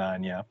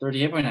 38.9, yeah.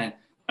 38.9. I mean,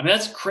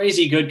 that's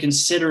crazy good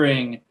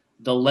considering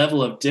the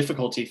level of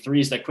difficulty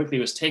threes that Quickley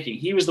was taking.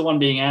 He was the one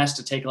being asked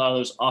to take a lot of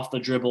those off the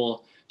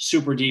dribble,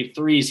 super deep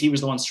threes. He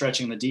was the one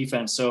stretching the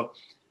defense. So,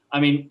 I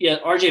mean, yeah,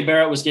 RJ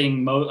Barrett was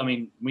getting,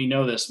 we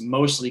know this,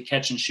 mostly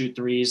catch and shoot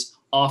threes,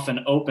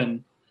 often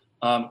open.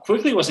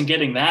 Quickley wasn't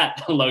getting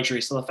that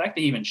luxury. So the fact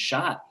that he even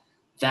shot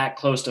that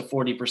close to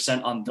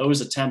 40% on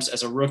those attempts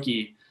as a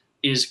rookie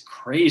is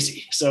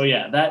crazy. So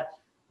yeah,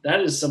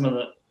 that is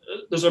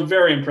those are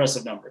very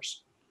impressive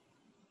numbers.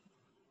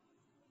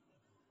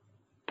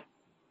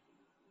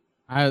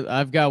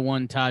 I've got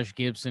one Taj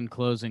Gibson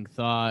closing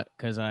thought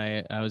because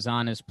I was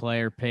on his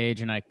player page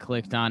and I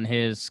clicked on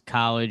his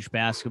college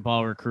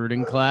basketball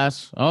recruiting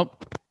class. Oh,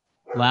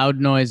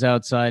 loud noise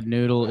outside.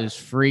 Noodle is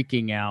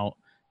freaking out.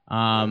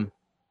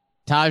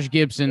 Taj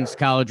Gibson's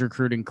college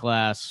recruiting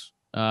class.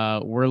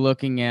 We're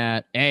looking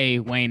at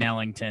Wayne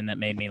Ellington. That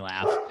made me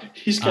laugh.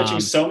 He's catching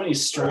so many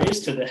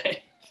strays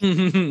today.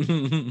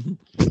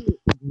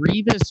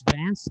 Revis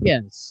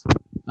Vasquez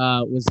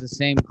was the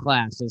same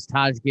class as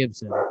Taj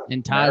Gibson.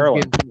 And Taj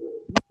Maryland.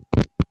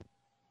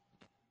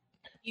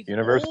 Gibson.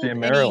 University of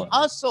Maryland. He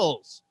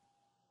hustles.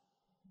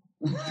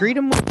 Treat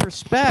him with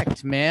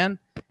respect, man.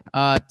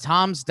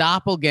 Tom's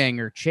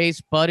doppelganger,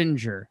 Chase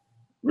Budinger.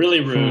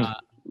 Really rude.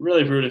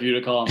 Really rude of you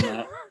to call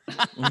him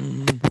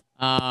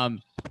that.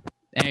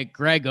 And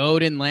Greg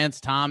Oden, Lance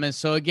Thomas.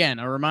 So again,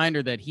 a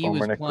reminder that he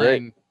was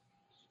playing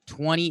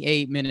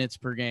 28 minutes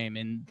per game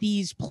in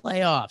these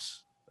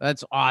playoffs.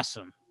 That's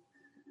awesome.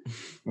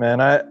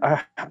 Man,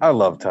 I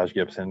love Taj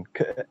Gibson.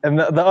 And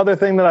the other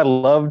thing that I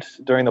loved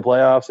during the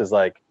playoffs is,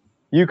 like,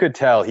 you could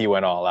tell he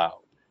went all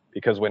out.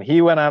 Because when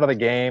he went out of the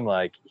game,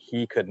 like,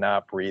 he could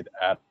not breathe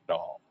at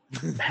all.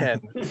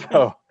 And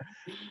so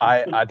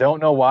I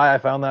don't know why I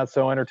found that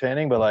so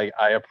entertaining, but, like,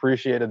 I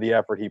appreciated the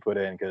effort he put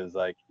in because,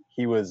 like,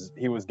 he was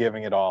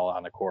giving it all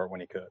on the court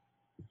when he could.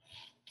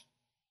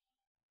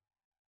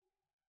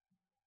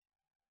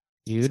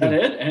 Is that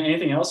it?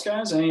 Anything else,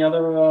 guys? Any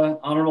other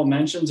honorable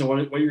mentions or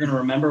what you're going to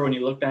remember when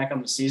you look back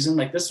on the season?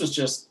 Like, this was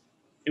just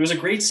 – it was a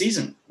great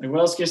season. Like, what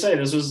else can you say?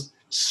 This was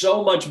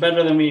so much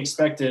better than we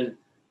expected.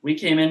 We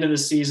came into the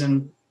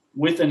season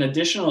with an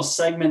additional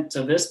segment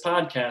to this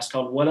podcast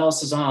called What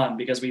Else Is On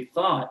because we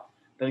thought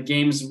the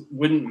games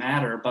wouldn't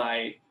matter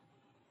by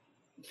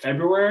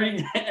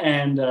February,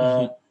 and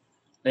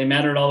they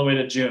mattered all the way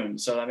to June.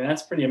 So, I mean,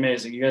 that's pretty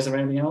amazing. You guys have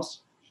anything else?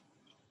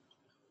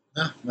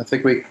 No, I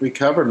think we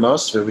covered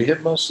most of it. We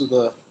hit most of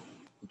the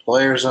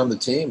players on the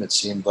team, it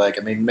seemed like.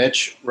 I mean,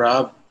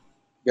 Rob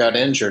got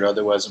injured.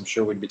 Otherwise, I'm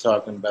sure we'd be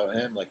talking about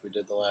him like we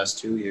did the last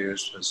 2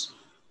 years because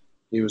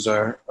he was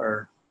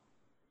our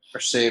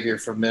savior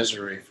from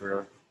misery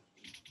for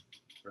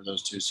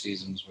those 2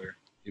 seasons where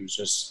he was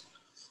just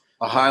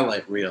a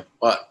highlight reel.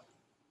 But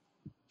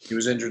he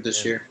was injured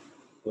this year.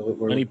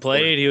 When he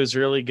played, he was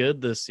really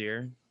good this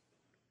year.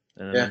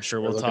 And I'm sure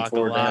we'll talk a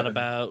lot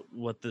about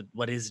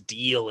what his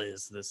deal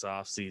is this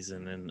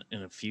offseason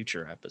in a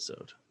future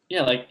episode.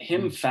 Yeah, like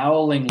him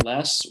fouling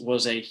less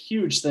was a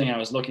huge thing I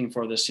was looking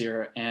for this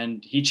year,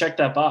 and he checked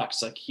that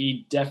box. Like,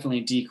 he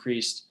definitely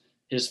decreased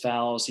his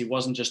fouls. He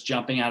wasn't just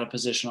jumping out of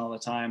position all the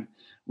time.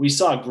 We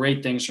saw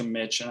great things from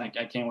Mitch, and I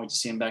can't wait to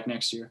see him back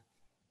next year.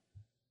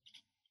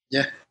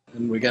 Yeah,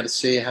 and we got to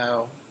see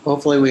how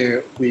hopefully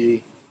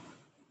we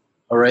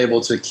are able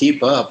to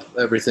keep up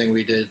everything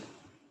we did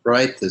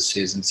right this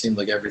season. It seemed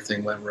like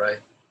everything went right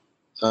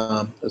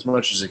as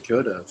much as it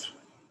could have.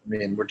 I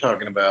mean, we're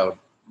talking about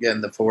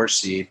getting the 4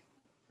 seed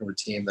from a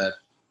team that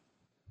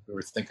we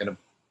were thinking of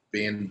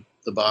being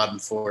the bottom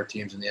 4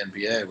 teams in the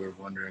NBA. We were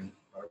wondering,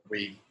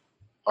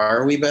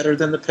 are we better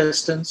than the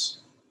Pistons?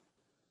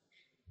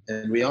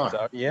 And we are.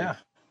 So, yeah.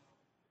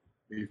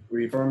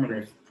 We've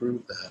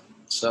proved that.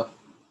 So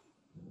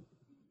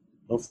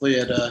hopefully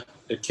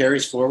it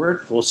carries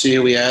forward. We'll see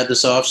who we add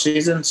this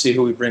offseason, see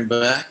who we bring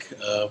back.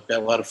 We've got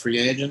a lot of free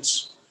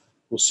agents.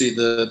 We'll see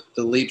the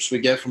leaps we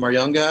get from our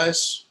young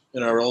guys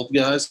and our old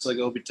guys like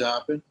Obi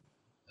Toppin.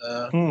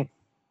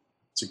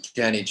 It's a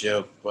Kenny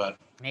joke, but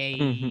hey,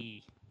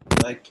 we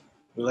like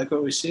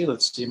what we see.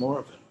 Let's see more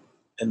of it.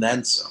 And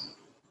then some.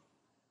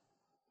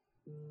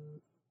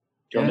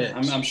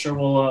 I'm sure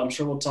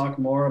we'll talk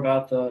more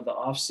about the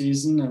off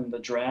season and the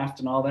draft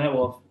and all that.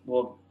 We'll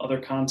have other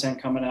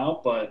content coming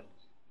out, but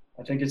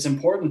I think it's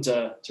important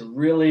to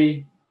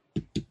really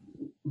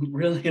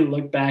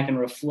look back and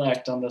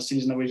reflect on the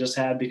season that we just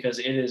had because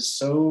it is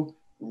so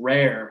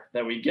rare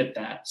that we get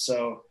that.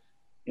 So,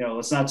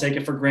 let's not take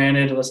it for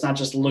granted. Let's not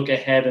just look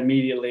ahead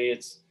immediately.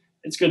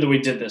 It's good that we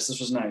did this. This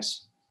was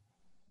nice.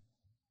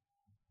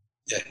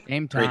 Yeah,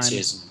 game time. Great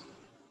season.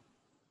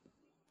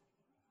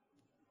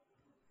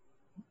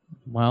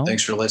 Well,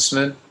 thanks for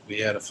listening. We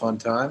had a fun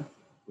time.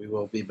 We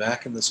will be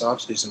back in this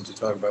offseason to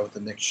talk about what the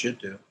Knicks should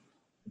do.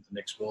 What the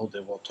Knicks will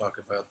do. We'll talk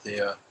about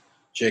the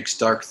Jake's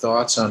dark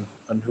thoughts on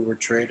who we're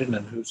trading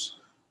and who's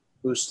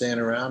staying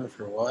around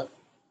for what.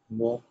 And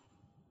we'll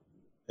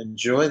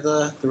enjoy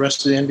the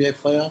rest of the NBA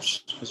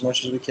playoffs as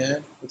much as we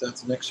can without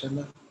the Knicks in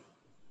there.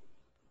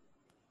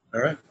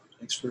 All right.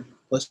 Thanks for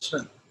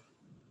listening.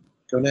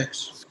 Go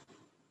Knicks.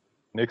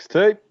 Knicks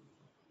tape.